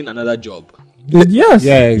are working another job. yes.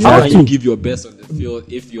 Yeah, You How have exactly. can you to. give your best on the field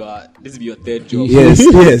if you are this will be your third job? Yes.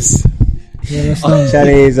 You understand?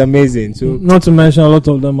 Charlie is amazing. So Not to mention a lot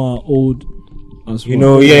of them are old as well. you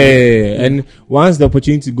know, yeah. And once the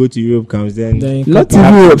opportunity to go to Europe comes, then Not in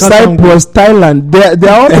Europe, Cyprus, Thailand. They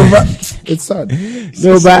are all over. It's sad.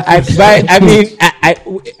 no, but I mean,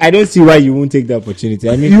 I don't see why you won't take the opportunity.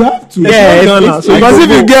 I mean, You have to. yeah, Ghana, so Because if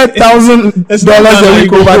you get $1,000 a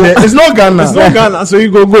week over there, it's not Ghana. It's not Ghana, so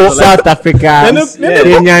you go. South Africa, Then they-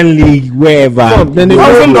 Kenyan League, wherever. Then they go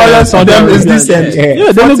 $1,000 for them is Saudi decent. Arabia.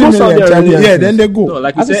 Yeah, then they go 40 Saudi million, Charlie. Arabia. Yeah, then they go. No,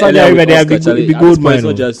 like As you a said Saudi earlier Arabia, with they are Oscar, big- Charlie, big at gold this point, it's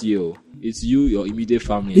mine, not just you. It's you, your immediate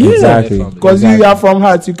family. Yeah. and Exactly. your family. Because you are from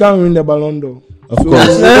heart, you can't win the Ballon d'Or. Of course.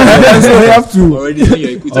 So you have to. Already when you're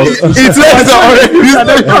It's already.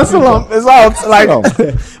 It's out. Like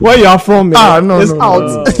where you are from, man. No, it's no,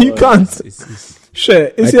 out. You can't. Share.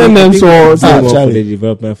 I It's think- your I name, think so it's more for Charlie. the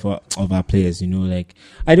development of our players. You know, like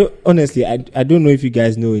I don't honestly, I don't know if you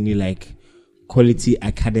guys know any like quality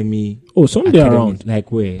academy. oh, somebody academy, around.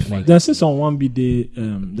 like where, like There's this on one day,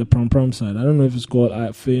 the Prom side. I don't know if it's called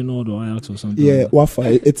Feyenoord or Ajax or something. Yeah, like that.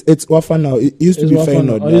 Wafa. It's Wafa now. It used to It's be Wafa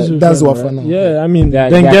now. Oh, it Feyenoord. used to be That's Feyenoord, Wafa right? now. Yeah, I mean, The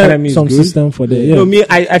then academy get is some good. system for that. Yeah. No, me,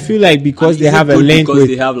 I feel like because they have a link because with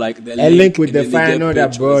they have like the a link with and the then they get Feyenoord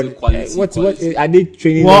paid abroad. towards quality, What quality. are they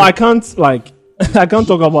training? Well, them? I can't like I can't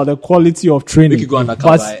talk about the quality of training, Make you go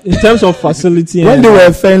undercover, but in terms of facility, When and they were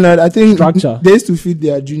Feyenoord, I think Structure. they used to feed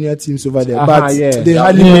their junior teams over there, Uh-huh, but yeah. they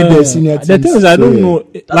hardly yeah, made their senior teams. the thing is, I So, don't yeah. know,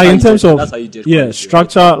 That's like how in you terms judge- of that's how you judge yeah quality,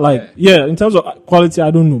 structure, right? like yeah, in terms of quality, I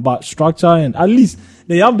don't know, but structure and at least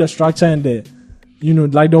they have the structure and the you know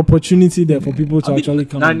like the opportunity there for people to I actually mean,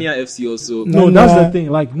 come. in. Narnia FC also. No, that's Nah. the thing.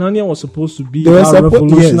 Like Narnia was supposed to be They were a suppo-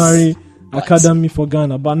 revolutionary academy for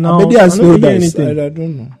Ghana, but now Maybe I as don't slow hear dice. anything. I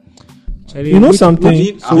don't know. Charlie, You know which- something? which-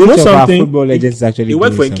 You So know which of our something? football legends actually He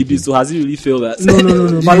went for doing Nkidi, something? so has he really failed that?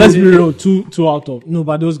 No. But let's be real. Two out of no.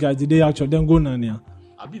 But those guys, did they actually then go Narnia?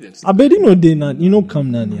 I'll be them. I bet you know they not. You know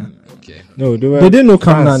come Narnia. Okay. No, they were They didn't know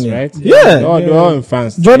come France, Narnia. right? Yeah. They're all in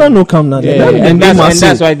France. Jordan no come Narnia. Yeah, Them and they that's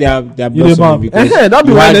massive. why they're You know, blossoming because that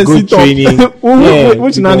be you why had they good sit up. training.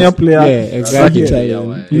 Which because- Narnia player? Yeah, exactly.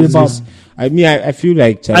 Yeah. It's Yeah. just- I mean, I feel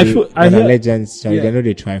like Charlie, I the hear- legends, Charlie, yeah. they know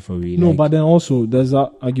they try for real. No, like, but then also there's that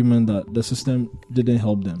argument that the system didn't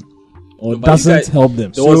help them or No, but you doesn't guys- help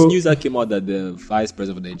them. There was news that came out that the vice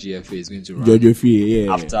president of the GFA is going to run Jojo Fee,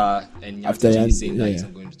 yeah. after and After after Yan- saying that yeah. he's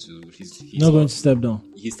not going to. He's not going to step down.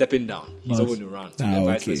 He's stepping down. He's not going to run. So the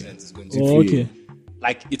vice okay. president is going to. Oh, okay,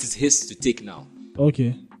 Like it is his to take now.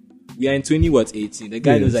 okay. We are in 18. The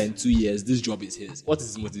guy Yes. knows that in 2 years this job is his. What is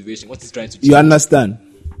his motivation? What is he trying to You achieve? understand?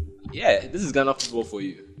 Yeah, this is Ghana football for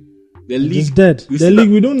you. The It's league dead. we The still league, have-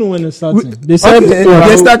 we don't know when it's starting. They said Okay,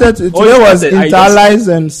 they started. Today Oh, you was started. I just- Interlice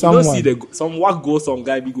and You someone. don't see some work goal, some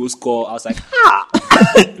guy big go score. I was like,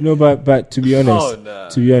 no, but to be honest, Oh, nah.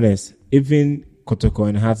 to be honest, even Kotoko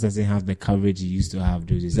and Hearts doesn't have the coverage it used to have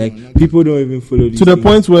those days. Like people don't even follow these To the things.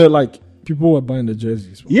 point where like people were buying the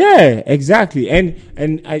jerseys. Yeah, exactly.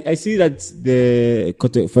 And I see that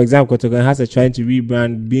for example, Kotoko and Hearts are trying to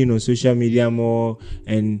rebrand, being on social media more.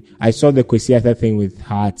 And I saw the Kwesi thing with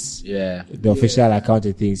Hearts. Yeah. The official account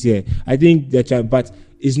and things. Yeah. I think they're trying, but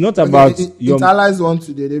it's not about your... Interallies won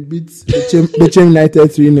today. They beat the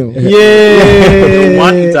United 3-0. Yeah.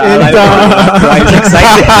 One excited.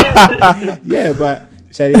 Yeah, but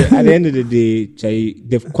Charlie, at the end of the day, Charlie,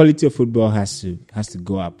 the quality of football has to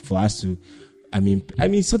go up for us to. I mean,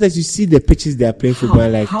 sometimes you see the pitches they are playing football.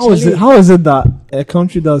 Like, How is it that a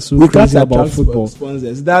country that's so crazy about football?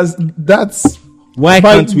 Sponsors. That's why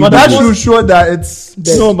can't we? But do that this? should show that it's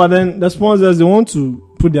dead. No, but then the sponsors, they want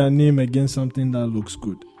to put their name against something that looks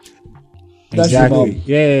good. Exactly.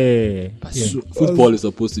 Yeah. Football is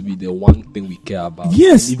supposed to be the one thing we care about.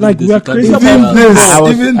 Yes, Even like this, we are you can't crazy do about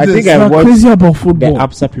that. I think I We are watched crazy about the football.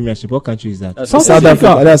 APSA Premiership. What country is that? South South Africa.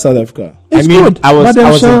 Africa. That's South Africa. It's I mean, good. I was But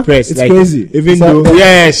then, Sha, impressed. it's Like, crazy. Even So-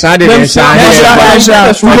 though, Shade Them and Sha-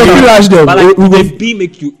 Shade. We go flash them. But like, We go- the B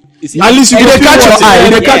make you. At least you dey catch your eye.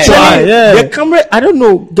 They catch your eye. Yeah. The camera, I don't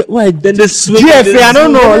know. Why? Then the swing. GFA, I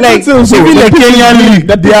don't know. Like, So, even the Kenyan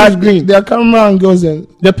league. They are green. Their camera angles and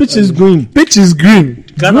The pitch is green. pitch is green.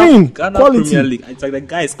 Green. Ghana Quality. Premier League. It's like the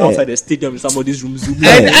guy is outside the stadium in somebody's room zooming.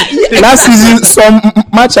 Last season, some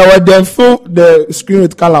match I was there fill the screen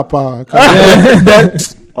with color power.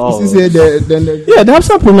 Yeah, the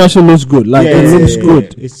Hafsa Premiership looks good. Like it looks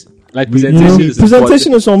good. It's, Like You know, presentation is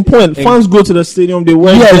presentation is on point. Fans go to the stadium. They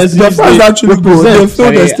wear Yes, jerseys, the fans they actually go. They represent.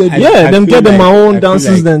 fill the Sorry, stadium. Yeah, I them feel get them like- our I own feel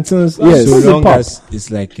dances like- and things. Yes. so That's long pop. as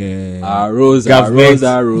it's like Rose, government, We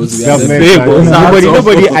are the government people.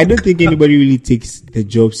 nobody, I don't think anybody really takes the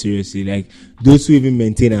job seriously. Like those who even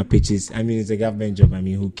maintain our pitches. I mean, it's a government job. I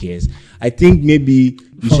mean, who cares? I think maybe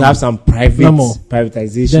you should have some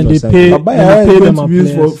privatization Then or they something. pay- But Then I they pay them contribute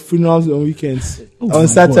our for players. funerals on weekends. my On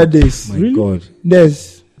Saturdays. My God.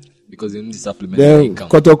 Yes. Because they need to supplement Then the income.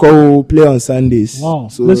 Kotoko will play on Sundays. Wow.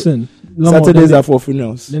 So Listen, Saturdays then are for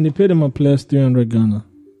funerals. Then they pay them a players 300 Ghana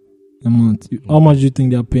a month. How much do you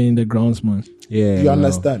think they are paying the groundsman? Yeah. You well,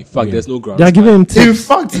 understand? In fact, there's no ground. They are giving him In tips.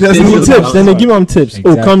 fact, there's They no give Tips. Then they give him tips. Oh,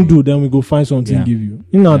 Exactly. come do. Then we go find something Yeah. give you.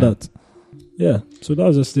 You know Yeah. that. Yeah. So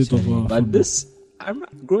that's the state of our. But this, I'm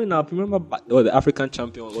growing up. Remember, the African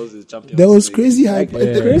champion was the champion. There was crazy hype.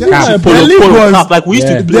 Crazy The hype. Polo, league polo, was- cup. Like we used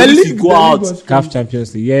Yeah. to play, we used to go the league out. was CAF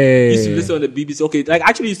Champions League. We used to Yeah. listen on the BBC. Okay, like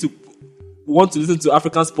actually used to want to listen to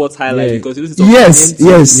African sports highlights Yeah. because you listen to Yes,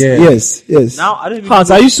 MTV. yes. Now I don't even.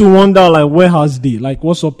 Hearts, I used to wonder like where has they like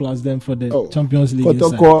what's up plus them for the Oh. Champions League.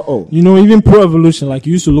 Kotoko, inside. oh. You know, even Pro Evolution, like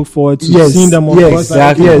you used to look forward to Yes, seeing them on yes, first,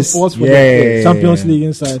 exactly. like, yes. force for Yeah. the Champions League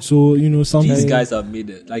inside. So you know something. These guys have made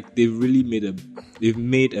it. Like they've really made a. They've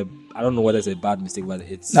made a. I don't know whether it's a bad mistake, but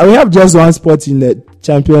it's. Now we have just one spot in the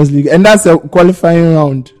Champions League, and that's a qualifying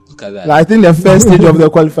round. Look at that. Like, I think the first stage of the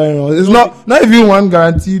qualifying round. It's not even one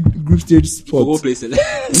guaranteed group stage We'll go spot. place it.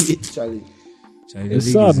 Charlie. Charlie, the It's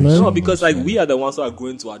league sad, is a man. shame. No, because like we are the ones who are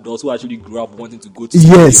growing to adults who actually grew up wanting to go to.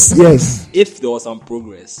 Yes, stadiums. yes. If there was some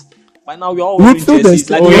progress, by now we're all We wearing feel the jerseys.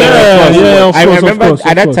 st- Like oh, yeah, of I course, remember of course,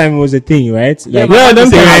 at that of course. time it was a thing, right? Like, Yeah,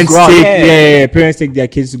 them parents things- take, yeah. parents take their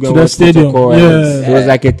kids to go To and the watch stadium, protocol, and yeah. it was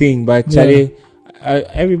like a thing. But Charlie,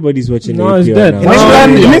 everybody's watching. No, the it's APL dead. now. In Oh,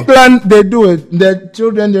 England, yeah. in England, they do it. The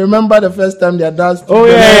children, they remember the first time their dads. Oh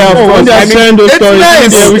yeah, of Oh, when course. they I are mean, sharing those it's stories,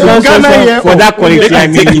 nice. yeah, we In can Ghana, share yeah. for that quality, I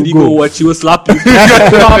mean, you you go go. watch, you will slap you. So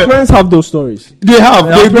our parents have those stories. They have.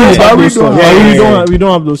 They do. Parents But have we those don't stories. have. Yeah. We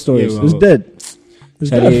don't have those stories. Yeah, It's well, dead. It's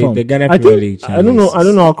Charlie, dead from. the Ghana I Premier think League, I don't know. Charlie, I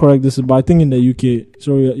don't know how correct this is, but I think in the UK,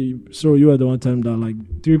 so you were the one time that like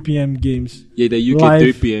 3 p.m. games Yeah, the UK Live.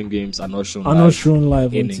 3 p.m. games are not shown. are live not shown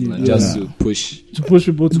live in on England TV. just to push. To push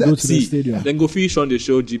people to go to the See, stadium. then go fish on the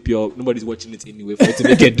show GPL. Nobody's watching it anyway for it to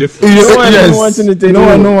make a difference. Yes. No one even watching it No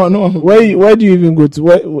anymore. one. Where do you even go to?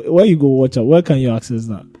 Where you go watch it? Where can you access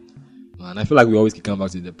that? Man, I feel like we always keep coming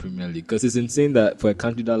back to the Premier League because it's insane that for a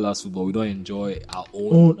country that loves football, we don't enjoy our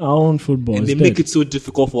own. Our own football. And It's they make dead. it so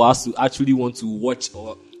difficult for us to actually want to watch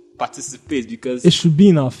or participate because It should be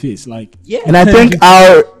in our face. Like And I think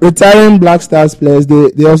our retiring Black Stars players,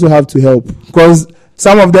 they also have to help because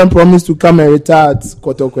some of them promised to come and retire at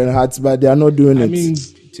Kotoko and Hearts, but they are not doing I it. mean,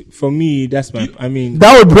 for me, that's my. I mean,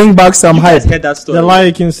 That would bring back some you hype. guys heard that story. the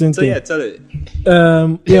Lai Kingston So thing. yeah, tell it.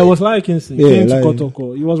 Yeah, it was Lai Kingston. Yeah, Came to Lai.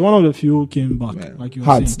 Kotoko. He was one of the few who came back. Like you were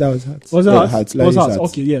Hearts, saying. that was Hearts. Was it Yeah, Hearts? Hearts, It was Larry's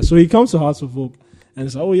Hearts. Okay, yeah. So he comes to Hearts of Hope and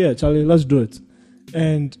says, "Oh yeah, Charlie, let's do it."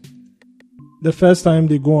 And the first time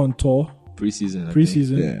they go on tour, Preseason. I think.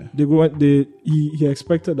 preseason, Yeah. they go. He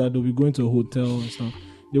expected that they'll be going to a hotel and stuff.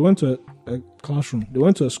 They went to a classroom. They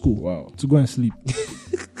went to a school to go and sleep.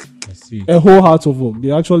 I see. A whole heart of oak.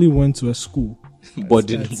 They actually went to a school. But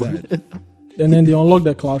And then they unlocked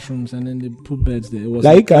the classrooms and then they put beds there. It was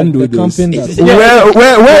Like, can do the this. campaign that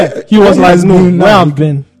Where he was like, no, been where now? I've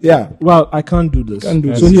been. Yeah. Well, I can't do this. Can't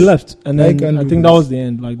do So this. he left, and I then can't I do think that this. was the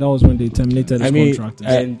end. Like that was when they terminated his contract.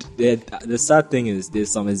 And the sad thing is, there's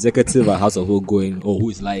some executive at House of Hope going, who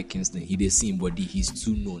is like Kingston. He did see him, but he's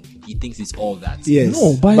too known. He thinks it's all that. Yes.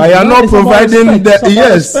 No, but you're not it's about providing respect. the It's about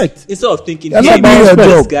yes. respect. Instead of thinking, You're hey, not doing your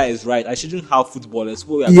this job. guy is right. I shouldn't have footballers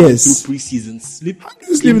who are Yes. going through preseason sleep.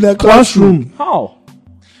 You sleep in the Classroom. How?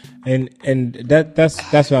 And that's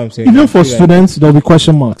what I'm saying. Even I for feel like- students, there'll be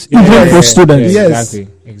question marks. Yeah, Even yeah, for yeah, students. yeah, Yes.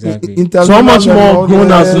 exactly. So how much more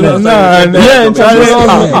grown-ups left? Yeah,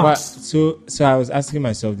 international. So I was asking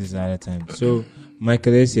myself this the other time. So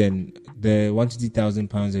Michael Essien, the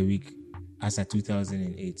 £150,000 a week as at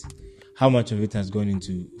 2008, how much of it has gone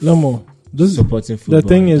into Lomo, this is supporting football? the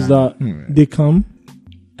thing in is Ghana? that they come.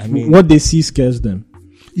 I mean, What they see scares them.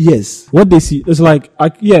 Yes. What they see, it's like,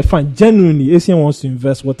 yeah, fine. Genuinely, ACN wants to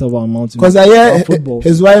invest whatever amount. Because I hear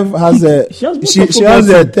his wife has a She has bought she a has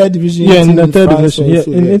football a team. third division. Yeah, in team the third France division. Yeah,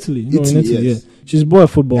 also, in Italy. No, in Italy. yes. Yeah, she's bought a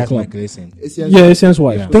football that's club. Michael Essien. Yeah, ACN's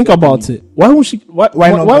wife. Yeah. Think about it. Why won't she? Why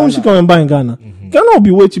not won't she Ghana? come and buy in Ghana? Ghana will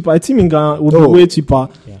be way cheaper. A team in Ghana will be way cheaper,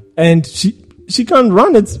 Yeah. and she can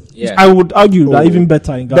run it. Yeah. I would argue that even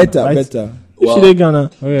better in Ghana. Better, right? better. Well, Should they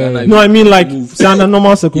Ghana? Ghana, No, I mean like move. say under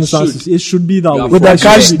normal circumstances, it should be that Yeah, way. With the For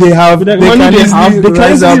cash sure. they have, With the they money can they have, easily they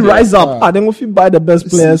can easily rise up. Ah. Then if you buy the best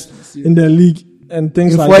players in the league and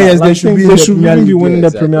things In like 4 that, years, like they should things be in they the should Premier really be League. winning Yeah,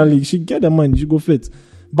 the Premier exactly. League. She get the money, she go fit.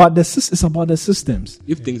 But it's about the systems.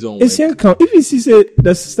 if things don't work, If he sees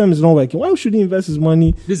the system is not working, why should he invest his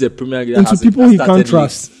money this is a Premier League that into has people he started can't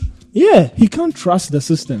trust? Yeah, he can't trust the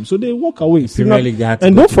system, so they walk away. Premier League, they had to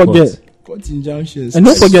And go don't to forget, court. Court injunctions. and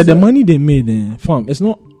don't forget the money they made, fam. It's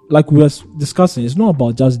not like we were discussing. It's not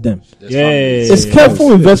about just them. There's Yeah, families. It's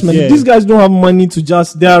careful investment. Yeah. These guys don't have money to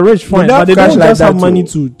just. They are rich, fine, They but they have don't cash like just have that money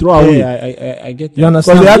too. to throw away. Yeah, I get that. You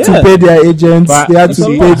understand? Because they had to pay their agents, But they had you to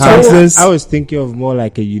see, pay taxes. I was thinking of more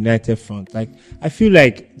like a united front. Like I feel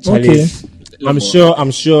like Charlie, Okay.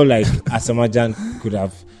 I'm sure like Asamajan could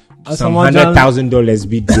have some Asamoah Gyan- $100,000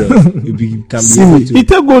 bid there. We can be able to. He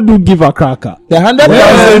take go do give a cracker. The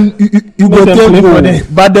 100,000 you go Make them take play for go, them.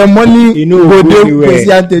 but the money You know, go go dey anywhere.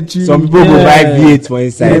 President Some people go buy Yeah. V8 for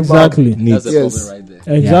inside. Exactly. Neat. That's the Yes. problem right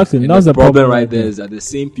there. Exactly. And That's the problem problem right there is that the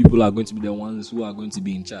same people are going to be the ones who are going to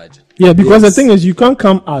be in charge. Yeah, because Yes. the thing is, you can't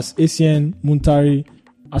come as ACN, Muntari,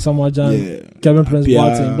 Asamoah Gyan, Yeah. Kevin Prince Apia.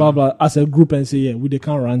 Boateng, blah blah, as a group and say, yeah, we they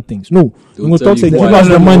can't run things. No, They'll we will tell talk. you Say, give why. us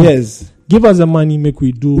the money. Yes. Give us the money. Make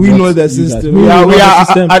we do. We what know the you guys- system. We We know are the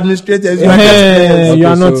system. administrators. we are Eh, just you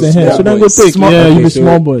are Okay, not so a small so then go boys. take. Small- Yeah, you Okay, be so-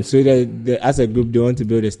 small boys. So as a group, they want to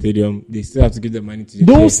build a stadium. They still have to give the money to the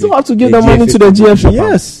They will GFA. still have to give the money to the GFA.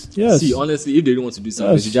 Yes, yes. See, honestly, if they don't want to do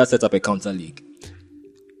something, Yes. they should just set up a counter league.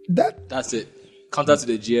 That's it. Counter to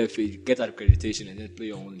the GFA, get accreditation, and then play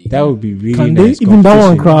your own league. That would be really Can nice. they even that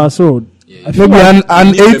one competition. cross road? I feel Maybe like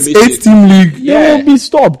an Need permission. eight team league. they will be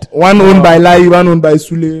stopped. One owned by Lai, one owned by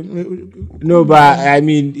Sule. No, but I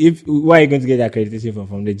mean, where are you going to get the accreditation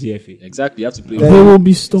from the GFA? Exactly, you have to play. They will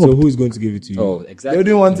be So stopped. who is going to give it to you? Oh, They exactly.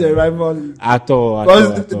 wouldn't want a rival league. At all.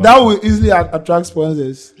 Because that will easily attract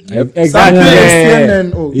sponsors. Exactly. Something Yeah,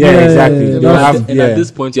 CNN, oh. yeah, Yeah, exactly. yeah, They'll yeah. have- And yeah. at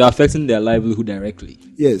this point, you're affecting their livelihood directly.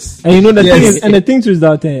 Yes. And you know the Yes. thing is, and the thing too is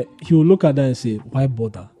that he will look at that and say, "Why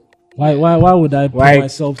bother? Why would I put Why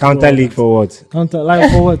myself counter through all league that? for what? Counter like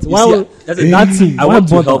for what? Why see, would that's it. that team? I why want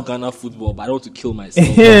to bother? help Ghana football, but I don't want to kill myself.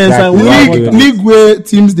 Yeah, it's like, Exactly. why League- bother? League where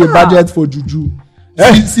teams they budget for juju.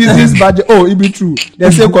 See this budget. Oh, it be true. They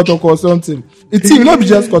say Kotoko or something. A team not be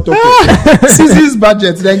just Kotoko. See this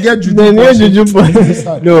budget, then get juju. Then get juju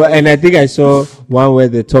for- No, and I think I saw one where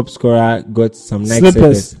the top scorer got some Nike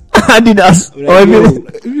Slippers. slippers. Adidas. Or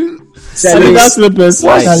even Adidas slippers.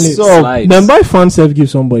 Slides. So Slides. then buy fan self give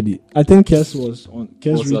somebody. I think Kes was Was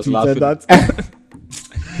retweeted laughing. that.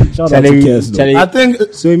 Shout out to Charlie, Kes though. Charlie, I think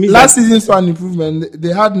So it means last season saw an improvement. They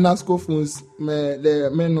had NASCO phones,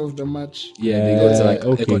 the men of the match. Yeah, they got like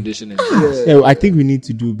okay. air conditioning. yeah, I think we need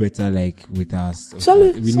to do better, like with us.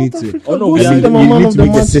 Charlie, we South need to. Africa, Oh, no, go we see are- them we on Man need of to the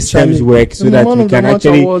make the Match, systems Charlie. work so The that Man we of the can Match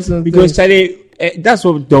actually. awards and Because things. Charlie, that's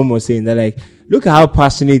what Dom was saying. That like, look at how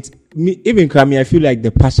passionate. Even Krami, I feel like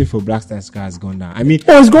the passion for Black Stars has gone down. I mean,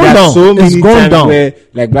 Oh, it's gone there are down. so It's many gone times down. where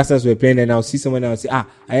like Black Stars were playing, and I'll see someone else say, I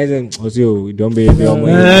heard them. Also, don't be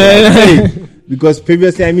because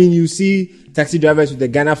previously, I mean, you see taxi drivers with the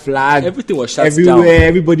Ghana flag. Everything was shut everywhere. down.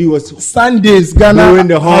 Everybody was. Sundays, Ghana Blowing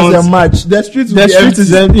the has horns. a match. The streets will The be street empty.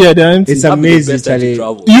 is empty. Yeah, they're empty. It's That'd be the amazing, best time to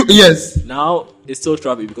Charlie. travel. Yes. Now it's still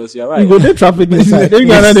traffic because you're right. You go there traffic inside. Then you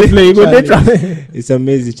go another play. You go there traffic. It's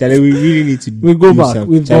amazing, Charlie. We really need to. We go do back. something.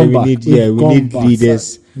 We've Charlie, gone we back. need, We've we gone need back.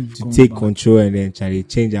 leaders We've to gone take back. control and then Charlie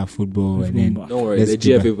change our football and then. gone back. Don't worry, let's the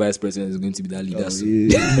go GFA vice president is going to be that leader. Oh, soon.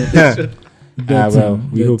 yeah. Well,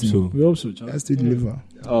 we hope so. We hope so, Charlie. Has to deliver.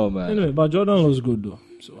 Oh man. Anyway, but Jordan looks good though.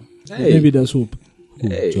 So Hey. maybe there's hope.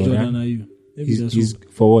 Hey. Jordan are you? Maybe there's He's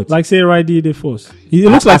hope. for what? Like say right the force. It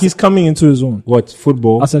looks like he's coming into his own What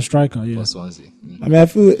football? as a striker. Yeah. For Swansea. I mean, I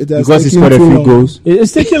feel it has Because he taken scored a too few long. goals.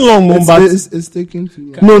 It's taking long, man, but It's taking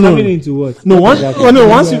too long. no. into what? No,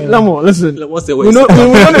 once you Lamo, listen. What's the way? We know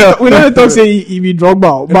the talk say he be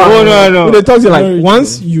Drogba, but No. we the talk say like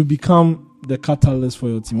once you become the catalyst for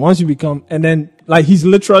your team, once you become, and then like he's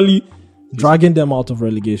literally dragging them out of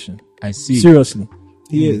relegation. I see. Seriously,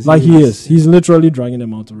 He is. he is. He's literally dragging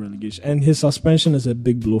them out of relegation, and his suspension is a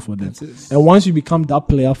big blow for them. And once you become that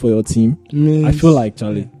player for your team, I feel like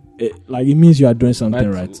Charlie, it means you are doing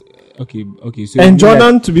something But- right. Okay. So And you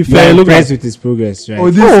Jordan, like- to be you fair, are look impressed like, with his progress, right? Oh,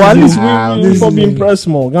 this at least season. we This for being season. impressed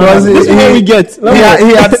more. Because This is what we get.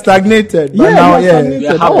 He had stagnated. But Yeah, now, he had yeah. stagnated. We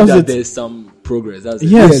are That happy was that it. there's some progress. That's it.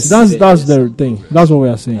 Yes, that's There's the some thing. progress. That's what we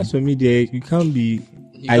are saying. That's for me. You can't be.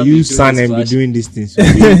 I can't be use doing Son this and be flash. doing these things.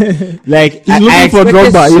 Like He's I looking for expected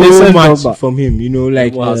Drogba. He so said much Drogba. from him. You know,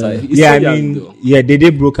 like Well, outside. He's yeah. I so young, mean, though. yeah, they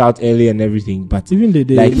broke out early and everything, but Even they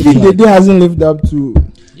did. Like, They hasn't lived up to.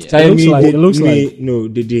 tell looks me, like- it looks no,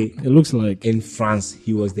 they did. It looks like In France,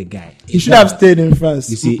 he was the guy. He should have stayed in France.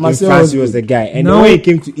 You see, Marcel in France, he was good. the guy, and No. then when he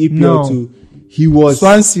came to EPL No. too, he was.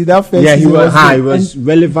 Swansea, that first Yeah, he season was. good. He was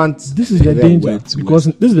relevant. this is the very danger well. because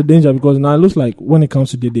this is the danger because now it looks like when it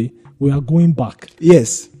comes to Dede, we are going back,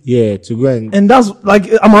 Yes. Yeah, to go and and that's like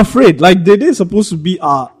I'm afraid like Dede is supposed to be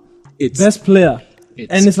our It's best player, It's-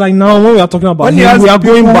 and it's like now when we are talking about When he him, has we are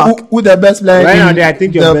people going back. Who the best player Right in now, I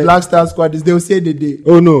think the your best- Black Star squad is, they will say the day.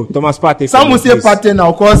 Oh no, Thomas Partey. Some will say Yes. Partey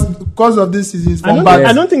now because of this season. I don't, back.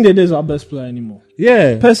 I don't think Dede is our best player anymore.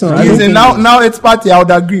 Yeah, Personally, I He's don't in think- now it's Partey. I would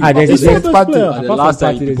agree. there's It's a best Partey. player. the Apart last from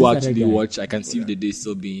time Partey, people there's this actually other guy. watch, I can see the day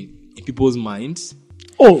still being in people's minds.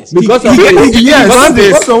 Oh, because he, of he, his- he, yes,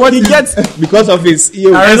 because of what he he gets, because of his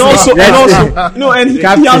and also no, and he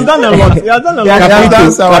has done a lot. He has done a lot. has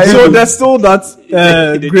done some- So there's still that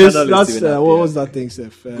The grace. channel is That's still up, what yeah. was that thing,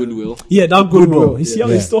 Seth? Goodwill. Yeah, that goodwill. He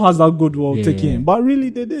Yeah. still has that goodwill Yeah. taking him, but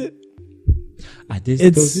really they did. There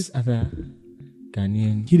It's- was this other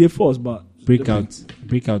Ghanaian He did force, but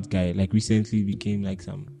breakout guy. Like recently became like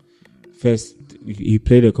some first. He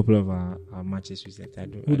played a couple of our matches recently. I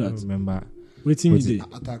don't that? remember. waiting What's he it?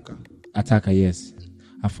 did. Attacker. Attacker, yes.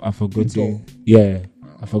 I've forgotten. Yeah,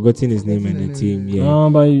 I've forgotten his name and the team. Yeah.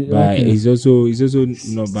 But But he's also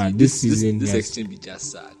not bad. This season, this yes. exchange be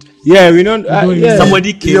just sad. Yeah, we don't. Yeah.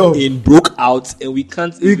 Somebody came Yo. in, broke out, and we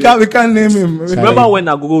can't. We even- can't name him. Remember when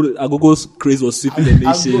Agogo's craze was sweeping the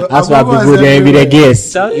nation? Agogo- That's why Agogo people was there be the everywhere.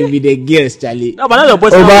 guest. Charlie. It be the guest, Charlie. No, but now the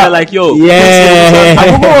boys Over- are like, yo, Yeah.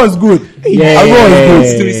 Agogo was good. Yeah. Agogo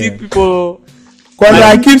was good. to receive people. Because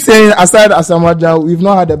I keep saying, aside Asamoah, we've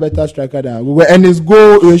not had a better striker than Agogo, and his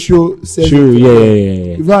goal ratio says True. it.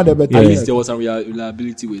 Yeah. We've not had a better. At Yeah. least there striker. was some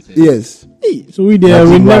reliability with him. Yes. so we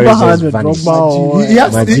Majid never Wari had just a vanished. Drogba or He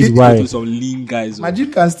has, Majid he- Wari. To some lean guys. oh.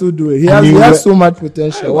 Majid can still do it. He I mean, has so much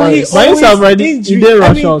potential. But he But always have already injury. he did I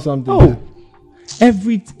Russia mean, or something. Oh,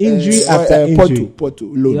 every injury after injury. Porto,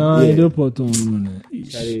 loan. Yeah, Yeah. he did put on.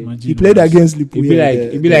 He played against Liverpool. It be like yeah.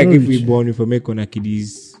 it be like if we born if we make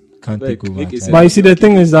Konakidis can't Like, take over. make it Charlie. But you see, the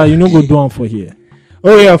thing is that you know go do one for here.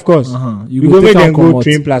 Oh yeah, of course. You We go go make take them am go comot.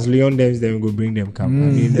 train plus Leon them, then we go bring them come.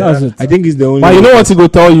 I mean, that's it. I think it's the only. But you know what he go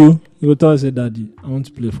tell you? He go tell you, say, Daddy, I want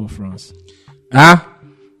to play for France. Ah,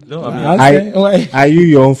 No, I mean, Why? are you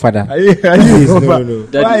your own father? Are Please, you no.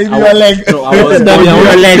 Daddy, Why if I you wa- are like- No, I was. Daddy, I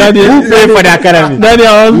want- Daddy, Who play for the academy? Daddy,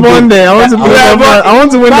 I was born there. I want to play I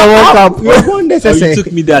want to win the World Cup. You're born there, Oh, you sir.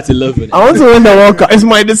 took me there at 11. I want to win the World Cup. It's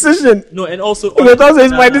my decision. No, and also. You go tell say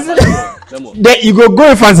it's my decision. Then you go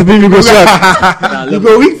in fancy people, you go short. You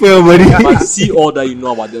go weak for your body. But see all that you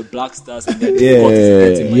know about the Black Stars and then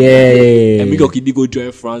Yeah. and Miguel Kidi go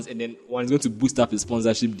join France and then one is going to boost up his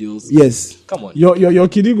sponsorship deals. Yes. Come on. Your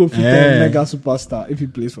kiddie go fit Yeah. a mega superstar if he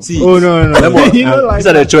plays for. See, Oh no. Lemon, You know, like these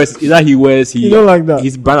are the choices. Either he wears You don't like that.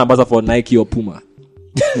 He's brand ambassador for Nike or Puma.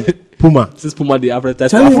 Puma. Since Puma they advertise.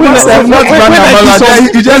 Charlie, Africa.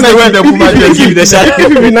 You just wear the Puma Give me the shot. If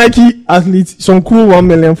you be Nike athlete, some cool 1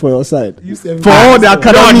 million for your side. For all the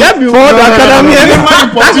academy, No, for all the academy,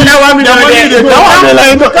 Actually, that 1 million. That 1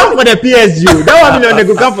 million go come for the PSG. That 1 million they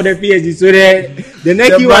go come for the PSG. So the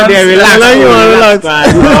Nike one they relax. The Nike one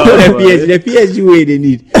relax. The PSG way they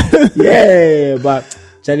need. Yeah, but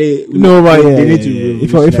Charlie, No, but they yeah, need to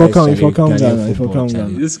if I revolutionize, come, if I Charlie, come Ghanaian down, if I football, come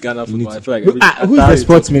Charlie. down. This Ghana You need football, I to- feel like Who is the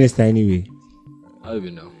sports minister anyway? I don't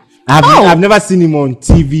even know. I've never seen him on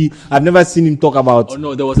TV. I've never seen him talk about. Oh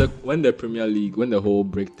no, there was when the Premier League, when the whole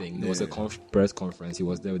break thing, there was a press conference. He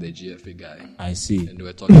was there with the GFA guy, I see. and they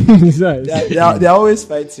were talking. Besides, They're always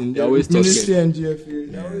fighting. They're always Ministry talking. and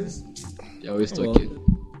GFA. They're always talking.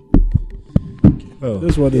 Oh.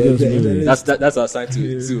 that's what it is. Anyway. That's our sign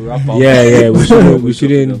to wrap up. Yeah. We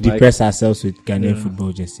shouldn't Like, depress ourselves with Ghanaian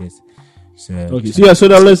football just yet. So, Okay, so yeah, so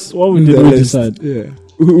that let's what we did we decide. Yeah.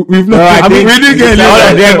 We've No, not. I think we didn't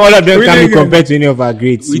get all of them We can didn't be get- compared to any of our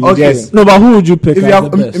greats. We Okay. just No, but who would you pick? If you as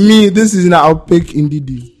have the best? me, this is now. I'll pick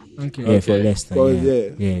Ndidi. Okay. for Leicester. Cause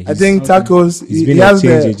Yeah. I think tackles. he's He been a has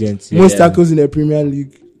change the agent. most Yeah. tackles in the Premier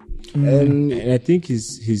League. And And I think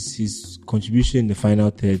his contribution in the final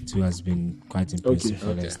third too has been quite impressive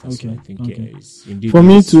for Leicester. So Okay. I think Okay. it's indeed For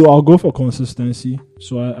me too, I'll go for consistency.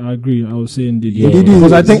 So I agree. I would say Ndidi. Yeah. Ndidi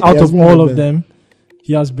Because I is- think he out has of been all the of best. them,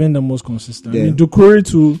 he has been the most consistent. I Yeah. mean, Doucouré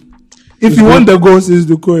too. if you want the goals, is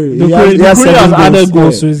Doucouré. Doucouré has 7 added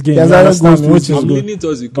goals to his game. He has You added understand goals me, to which his is I'm good. leaning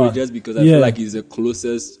towards Ukuri But- just because I yeah. feel like he's the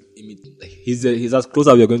closest. He's as close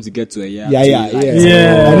as we're going to get to a year. Yeah. Like,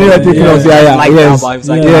 Yeah. I knew you're thinking Yeah. of yeah. Like Yes. that, but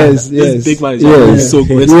I'm like, Yes. this big man is Yes. so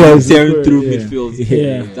good. Yes. Tearing through Yeah. midfield.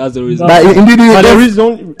 Yeah. That's the reason. That- But indeed, But the if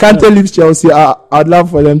reason Kante leaves Chelsea, I'd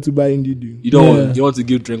love for them to buy Ndidi. You don't Yeah. want, you want to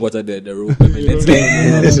give Drinkwater the rope. I mean, let's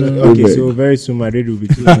say. Okay, so very soon Madrid will be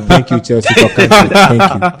taking. Thank you, Chelsea, for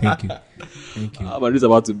coming. Thank you. Madrid's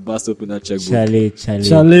about to bust open that checkbook.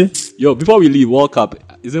 Charlie. Yo, before we leave World Cup,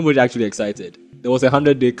 is anybody actually excited? There was a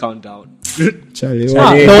 100-day countdown. Charlie,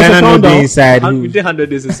 Charlie, there was a Ghana no countdown. dey inside. We did 100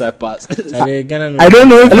 days inside pass. Charlie, Ghana no. I don't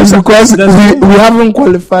know if it's because we haven't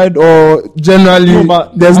qualified or generally No,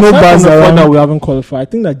 but there's no aside buzz from the fact that around. we haven't qualified. I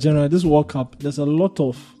think that generally this World Cup, there's a lot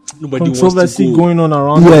of Nobody wants controversy to go. going on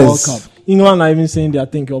around Yes. the World Cup. England are even saying they are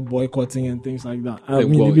thinking of boycotting and things like that. I Like,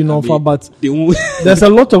 mean, well, they've been I on far, mean, but They won't. there's a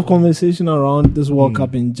lot of conversation around this World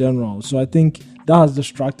Cup in general. So I think that has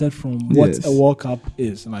distracted from what Yes. a World Cup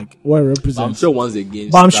is, like what it I'm represents. sure once the game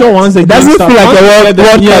But I'm starts- sure once they doesn't feel like a World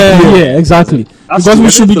Cup yeah, year. yeah, exactly. That's Because true. we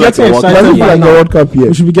It should be doesn't feel like getting a World Cup. excited. Doesn't feel by like a now. World Cup We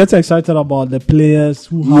yet. should be getting excited about the players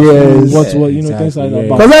who have Yes. what you know, things Exactly, like that. yeah.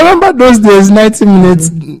 But Because I remember those days, 90 minutes,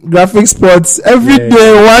 graphic sports, every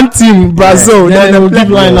day, one team, Brazil. Yeah, Then they will the give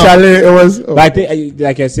line up. Charlie, it was. But I think,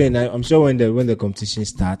 like I said, I'm sure when the competition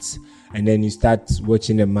starts, and then you start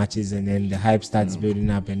watching the matches, and then the hype starts building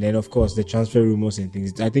up, and then of course the transfer rumors and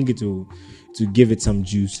things. I think it will to give it some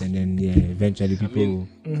juice, and then eventually people.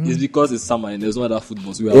 It's because it's summer and there's no other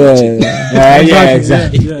football, so we are Yeah. watching.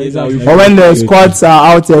 Exactly. Yeah, exactly. Or when the squads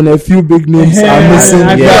are out and a few big names are missing.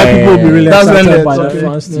 I feel Yeah, like people will be really That's when excited they're by the talking.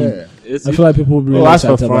 France team. Yeah. It's, I feel like people will be really as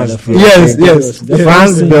for excited by France, the France. Yes, yes. The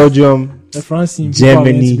France, team- Belgium, The France team, people are going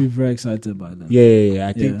Germany. to be very excited by them. yeah.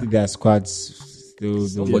 I think Yeah. their squads.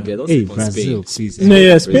 Don't forget, don't Hey, sleep on Brazil, Spain. please. No,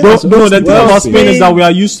 yeah, Spain. Don't- No, the thing well, about Spain is Spain- that we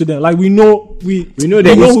are used to them. Like we know We know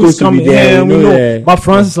they're who's supposed to be coming. there. Yeah, We we know know. that- But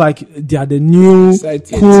France is like they are the new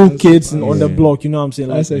Exciting. cool kids on the Yeah. block. You know what I'm saying?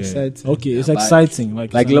 Like, That's exciting. okay, it's but exciting.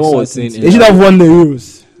 Like like it's an Lemon was exciting saying team. They should have won the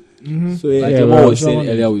Euros. Mhm. So yeah, Like Yeah, Lemon well, was saying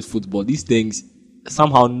sure. earlier with football, these things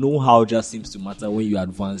somehow know-how just seems to matter when you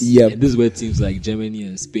advance. Yep. And this is where teams like Germany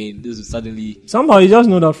and Spain, this is suddenly Somehow you just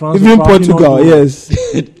know that France. even will probably Portugal, not go. yes.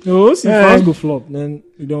 We'll see Yeah. France go flop. Then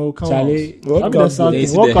you don't come Charlie, out. That'll be World the sad They thing.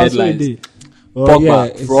 see World the Cup so headlines. they- Well, Pogba, yeah,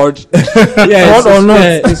 it's- fraud. yeah, Fraud or not?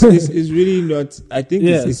 it's really not. I think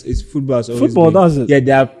Yeah. it's football. Football does it. Yeah,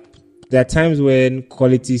 there are times when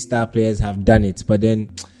quality star players have done it, but then,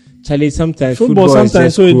 Charlie, sometimes Football football is sometimes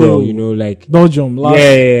just so it cruel, do. you know, like Belgium last.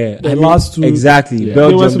 yeah. the I mean, last two- exactly. Yeah. They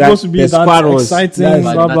Belgium, were supposed to be the that squad was exciting.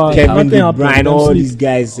 Like blah, blah. nothing Kevin Nothing De happened. Bruyne, Them all sleep. these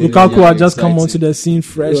guys. Lukaku Yeah, had just come exciting. onto the scene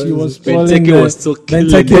fresh. He was Benteke spoiling was still killing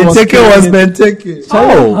Benteke was Benteke was killing it. Benteke.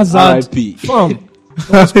 Charlie Hazard, R.I.P. fam.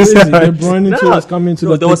 That's crazy. De Bruyne too Nah, was coming to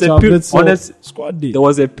no, the there was a picture. period- Bit so honest- squad day. There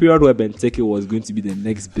was a period where Benteke was going to be the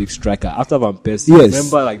next big striker after Van Persie. Yes.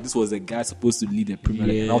 Remember, like this was the guy supposed to lead the Premier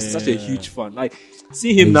League. And I was such a Yeah. huge fan. Like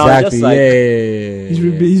see him now, Exactly. just like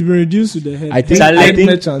He's been reduced to the head. I think. Charlie,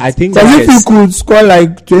 I think. So if that's- you could score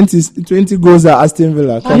like 20 goals at Aston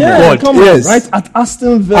Villa, come yeah, on. God, come yes. on, right at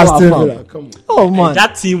Aston Villa. Aston fam. Villa, come on. Oh man,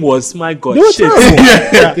 that team was my God. they were Shit.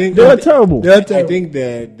 terrible. I think They were terrible. I think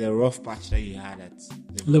the rough patch that you had at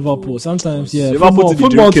Liverpool sometimes, yeah. Liverpool to the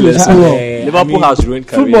Football dream too is killers. cruel. Yeah, Liverpool I mean, has ruined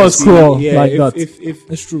careers. Football is cruel like if, that.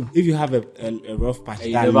 If It's true. if you have a rough patch, And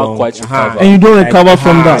you that never long, quite recover. And you don't like, recover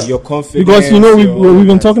from that. Your confidence, Because you know we've been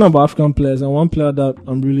your- talking about African players, and one player that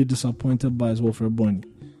I'm really disappointed by is Wilfred Bonny.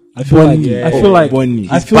 I feel like Bonny, I feel like Bonny.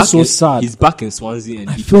 I He's feel back so in- sad. He's back in Swansea and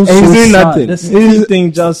I he feel so And he's doing sad. nothing. The City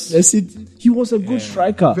thing just Let's see. He was a good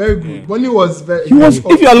striker. Very good. When he was very, He was.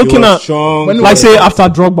 If you are looking at, strong. When he like was- say after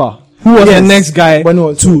Drogba, who was the Yes. next guy When he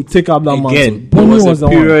was- to take up that mantle? Again, there Bonny was the a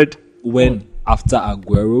one. period when after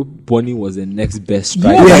Aguero, Bonny was the next best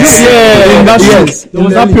striker. Yes. Yeah. That's true. Yes. There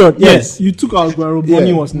was that period. Yes. Yes. You took Aguero, Bonny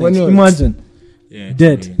Yeah. was next. Bonny was- Imagine. Yeah,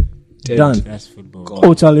 Dead. yeah. Done. That's football.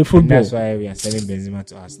 Oh, Charlie, And football. that's why we are selling Benzema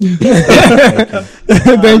to Arsenal.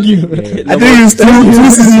 Thank you. I think he's two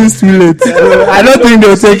seasons too late. I don't think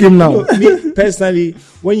they'll take him now. Me, personally,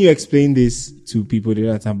 when you explain this to people, they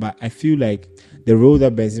don't understand. But I feel like the role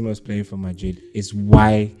that Benzema was playing for Madrid is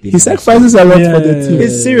why they He sacrifices a lot Yeah, for the yeah, team. yeah.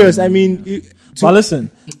 It's serious. I mean, But listen,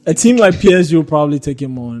 a team like PSG will probably take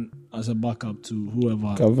him on as a backup to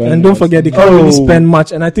whoever. Cavani And don't forget, they can't really Oh. spend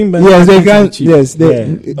much. And I think Benzema Yes, they is going can. to be cheap. Yes, they. Yeah.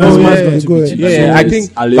 Benzema's yeah, going to go be ahead. cheap. yeah, I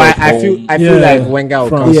think. Alley But of I feel Yeah. like Wenger will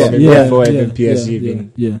come France. from it Yeah, before yeah, even PSG yeah,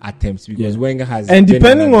 even yeah. attempts because Yeah. Wenger has. And been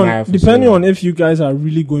depending an on admirer for so long. if you guys are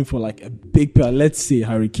really going for like a big player, let's say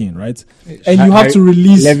Harry Kane, right? And you have to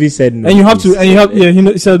release. Levy said no. And you have to, please. and you have, yeah,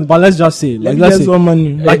 he said, but let's just say, like, let's Let's say, one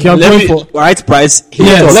man. like you're going for, right price.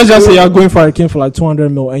 yeah, let's just say you're going for a Kane for like 200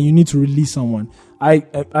 mil and you need to release someone.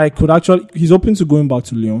 I could actually, he's open to going back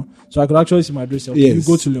to Lyon, so I could actually see Madrid say, okay, Yes, you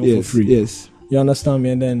go to Lyon yes, for free. Yes. You understand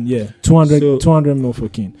me? And then, yeah, 200, So- 200 mil for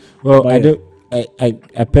Kane. Well, But I yeah. don't.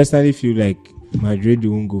 I personally feel like Madrid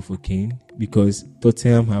won't go for Kane because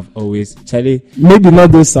Tottenham have always Charlie. Maybe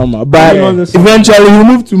not this summer, but Maybe not this summer. eventually he'll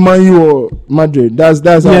move to Man U or Madrid. That's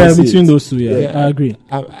how I Yeah, see between it. those two, yeah, Yeah. I agree.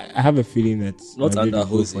 I have a feeling that Not Madrid under will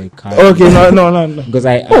go Jose. for a card. Okay, no. Because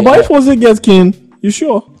I. Oh, but if Jose gets Kane, you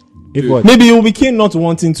sure? if what? Maybe it will be Kane not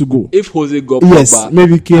wanting to go. If Jose got Yes, Pogba,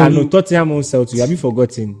 maybe I Kane. know Tottenham won't sell to you. Have you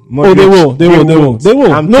forgotten? Oh, they will. They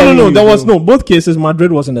will. I'm No. telling you, There they was will. no. Both cases,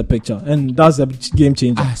 Madrid was in the picture, and that's a game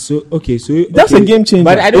changer. So okay, so That's okay. a game changer.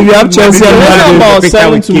 But I If don't you have think Chelsea Madrid and will Let's go talk for about the picture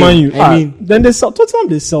selling with to Kane. Man U. I mean, Then they sell. Tottenham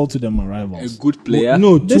they sell to them a rivals. good player.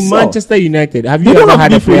 no, They to sell. Manchester United. Have They you don't ever have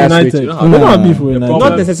had a beef with player United. switch? They don't have beef with problem- Not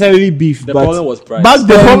United. necessarily beef, The but problem was price. Back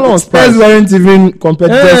then, problem was Spurs price. weren't even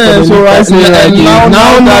competitors. Yeah, for the so league. I say And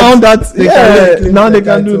like now that they yeah, can claim now the they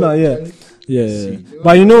can do title. that. Yeah.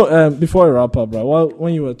 But you know, before we wrap up, bro,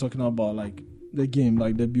 when you were talking about like the game,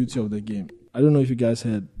 like the beauty of the game, I don't know if you guys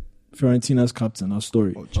heard Fiorentina's captain, our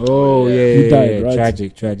story. oh yeah, He died, right?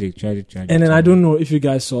 Tragic. And then I don't know if you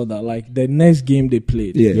guys saw that, like the next game they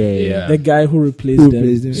played, Yeah. Yeah. the guy who replaced Who them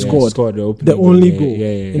replaced him? scored the, the only goal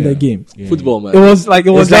Yeah. in the game. Yeah. Football, man. It was like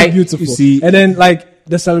It's that like, beautiful. you see- And then like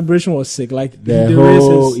the celebration was sick. Like The he whole-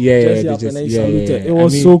 raised his yeah, jersey they up just- and he yeah, saluted. yeah. It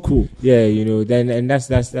was I mean, so cool. Yeah, you know, then and that's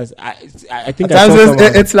I think I Sometimes saw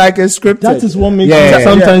someone, it's like a script. That is what makes Yeah, me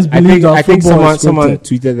sometimes I believe think that I think football is someone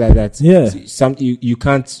scripted. tweeted that Yeah. some you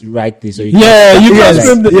can't write this or you Yeah, can't, you can't like,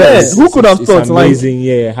 script it. yes, Yeah, who could have it's thought, like, amazing,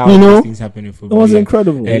 yeah, how you know, these things happen in It football. was yeah.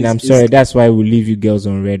 incredible. And I'm It's- sorry, that's why we leave you girls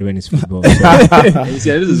on red when it's football. So, And you see,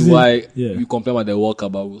 this is why Yeah. you compare with the World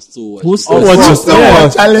Cup, but we'll still watch. We'll it. still Oh, watch so- it. so-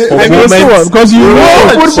 Yeah. Because you know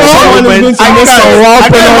football someone is going to I miss a can't wild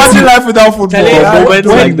imagine penalty. life without football. Charlie, moments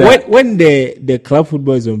like that. when the club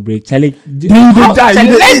football is on break, Charlie, they die, Charlie,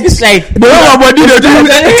 you life is like They have a body. They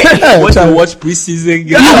do. Once you watch preseason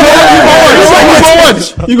games,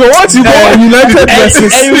 You go watch United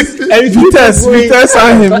versus Vitesse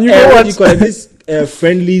and him. You go what watch. you call it, this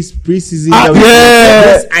friendlies preseason. yeah.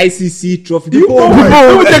 This ICC trophy. People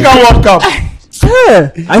will take a World Cup.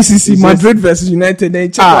 ICC Madrid versus United. They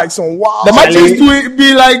check like some wow. The matches to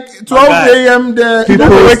be like 12 a.m. The People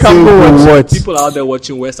wake up, still go go watch. people out there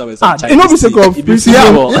watching West Ham and some You know, because of It be preseason,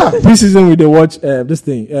 football. preseason we they watch this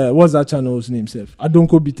thing. What's that channel's name? Self. I don't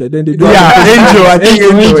go beat it. Then they do. Angel, I think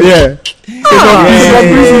Angel, yeah.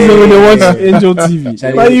 Preseason when they watch Angel TV.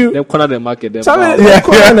 Charlie, But you, Them corner the market. Them Charlie,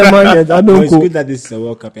 bow. in the market. I No, don't it's go. good that this is a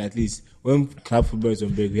World Cup at least. When club football is on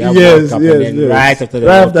break, we have Yes, World Cup yes, and then yes. right after the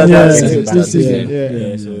Right World after Cup, that, it's yeah, back this again.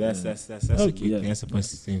 is- Yeah, so that's okay. yeah. That's a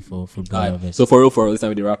positive thing for football Alright, lovers. so for real, this time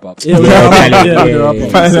we dey wrap up. Yeah, we Yeah, wrap up. yeah, Yeah, we yeah, wrap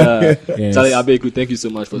yeah. up. Yes. Charlie Abeku, thank you so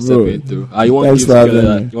much for stepping through. You want Thanks to for having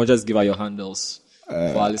me. you want to just give out your handles for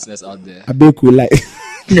our listeners out there. Abeku like.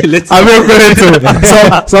 Let's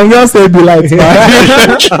Some girls say be like.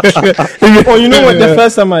 Oh, you know what? The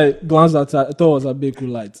first time I glanced at it, I thought it was Abeku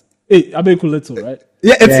Light. Hey, Abeku Little, right?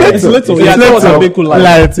 Yeah, It's little. Yeah, I thought it was Abeku Light.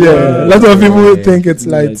 Light, yeah. A lot of people think it's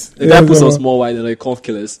light. the guy put some small white and they conf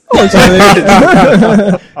killers.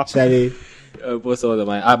 Charlie, Post all of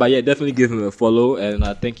mine. But yeah, definitely give him a follow and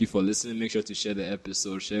thank you for listening. Make sure to share the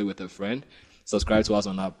episode, share it with a friend. Subscribe to us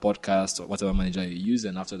on our podcast or whatever manager you use.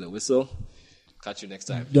 And after the whistle, catch you next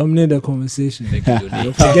time. Dominate the conversation. Thank you,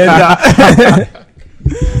 Donny. Get that.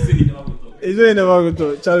 It's really never going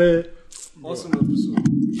to. Charlie, awesome episode.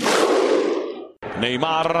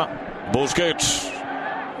 Neymar, Busquets.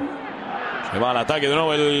 Que va al ataque de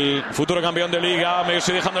nuevo el futuro campeón de liga. Me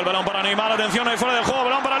estoy dejando el balón para Neymar. Atención, ahí fuera del juego.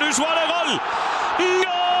 Balón para Luis Suárez. ¡Gol!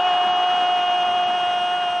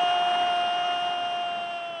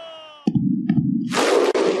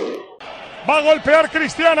 Va a golpear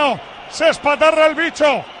Cristiano. Se espatarra el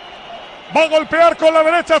bicho. Va a golpear con la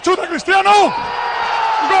derecha. Chuta Cristiano.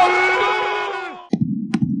 ¡Gol!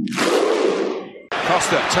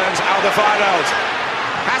 Costa turns Alderweireld.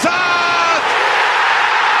 Hazard!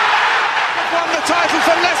 Won the title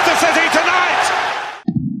for Leicester, says he tonight.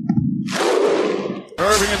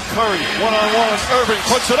 Irving and Curry, one-on-one. Irving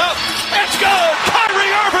puts it up. It's good!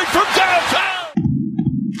 Kyrie Irving from downtown.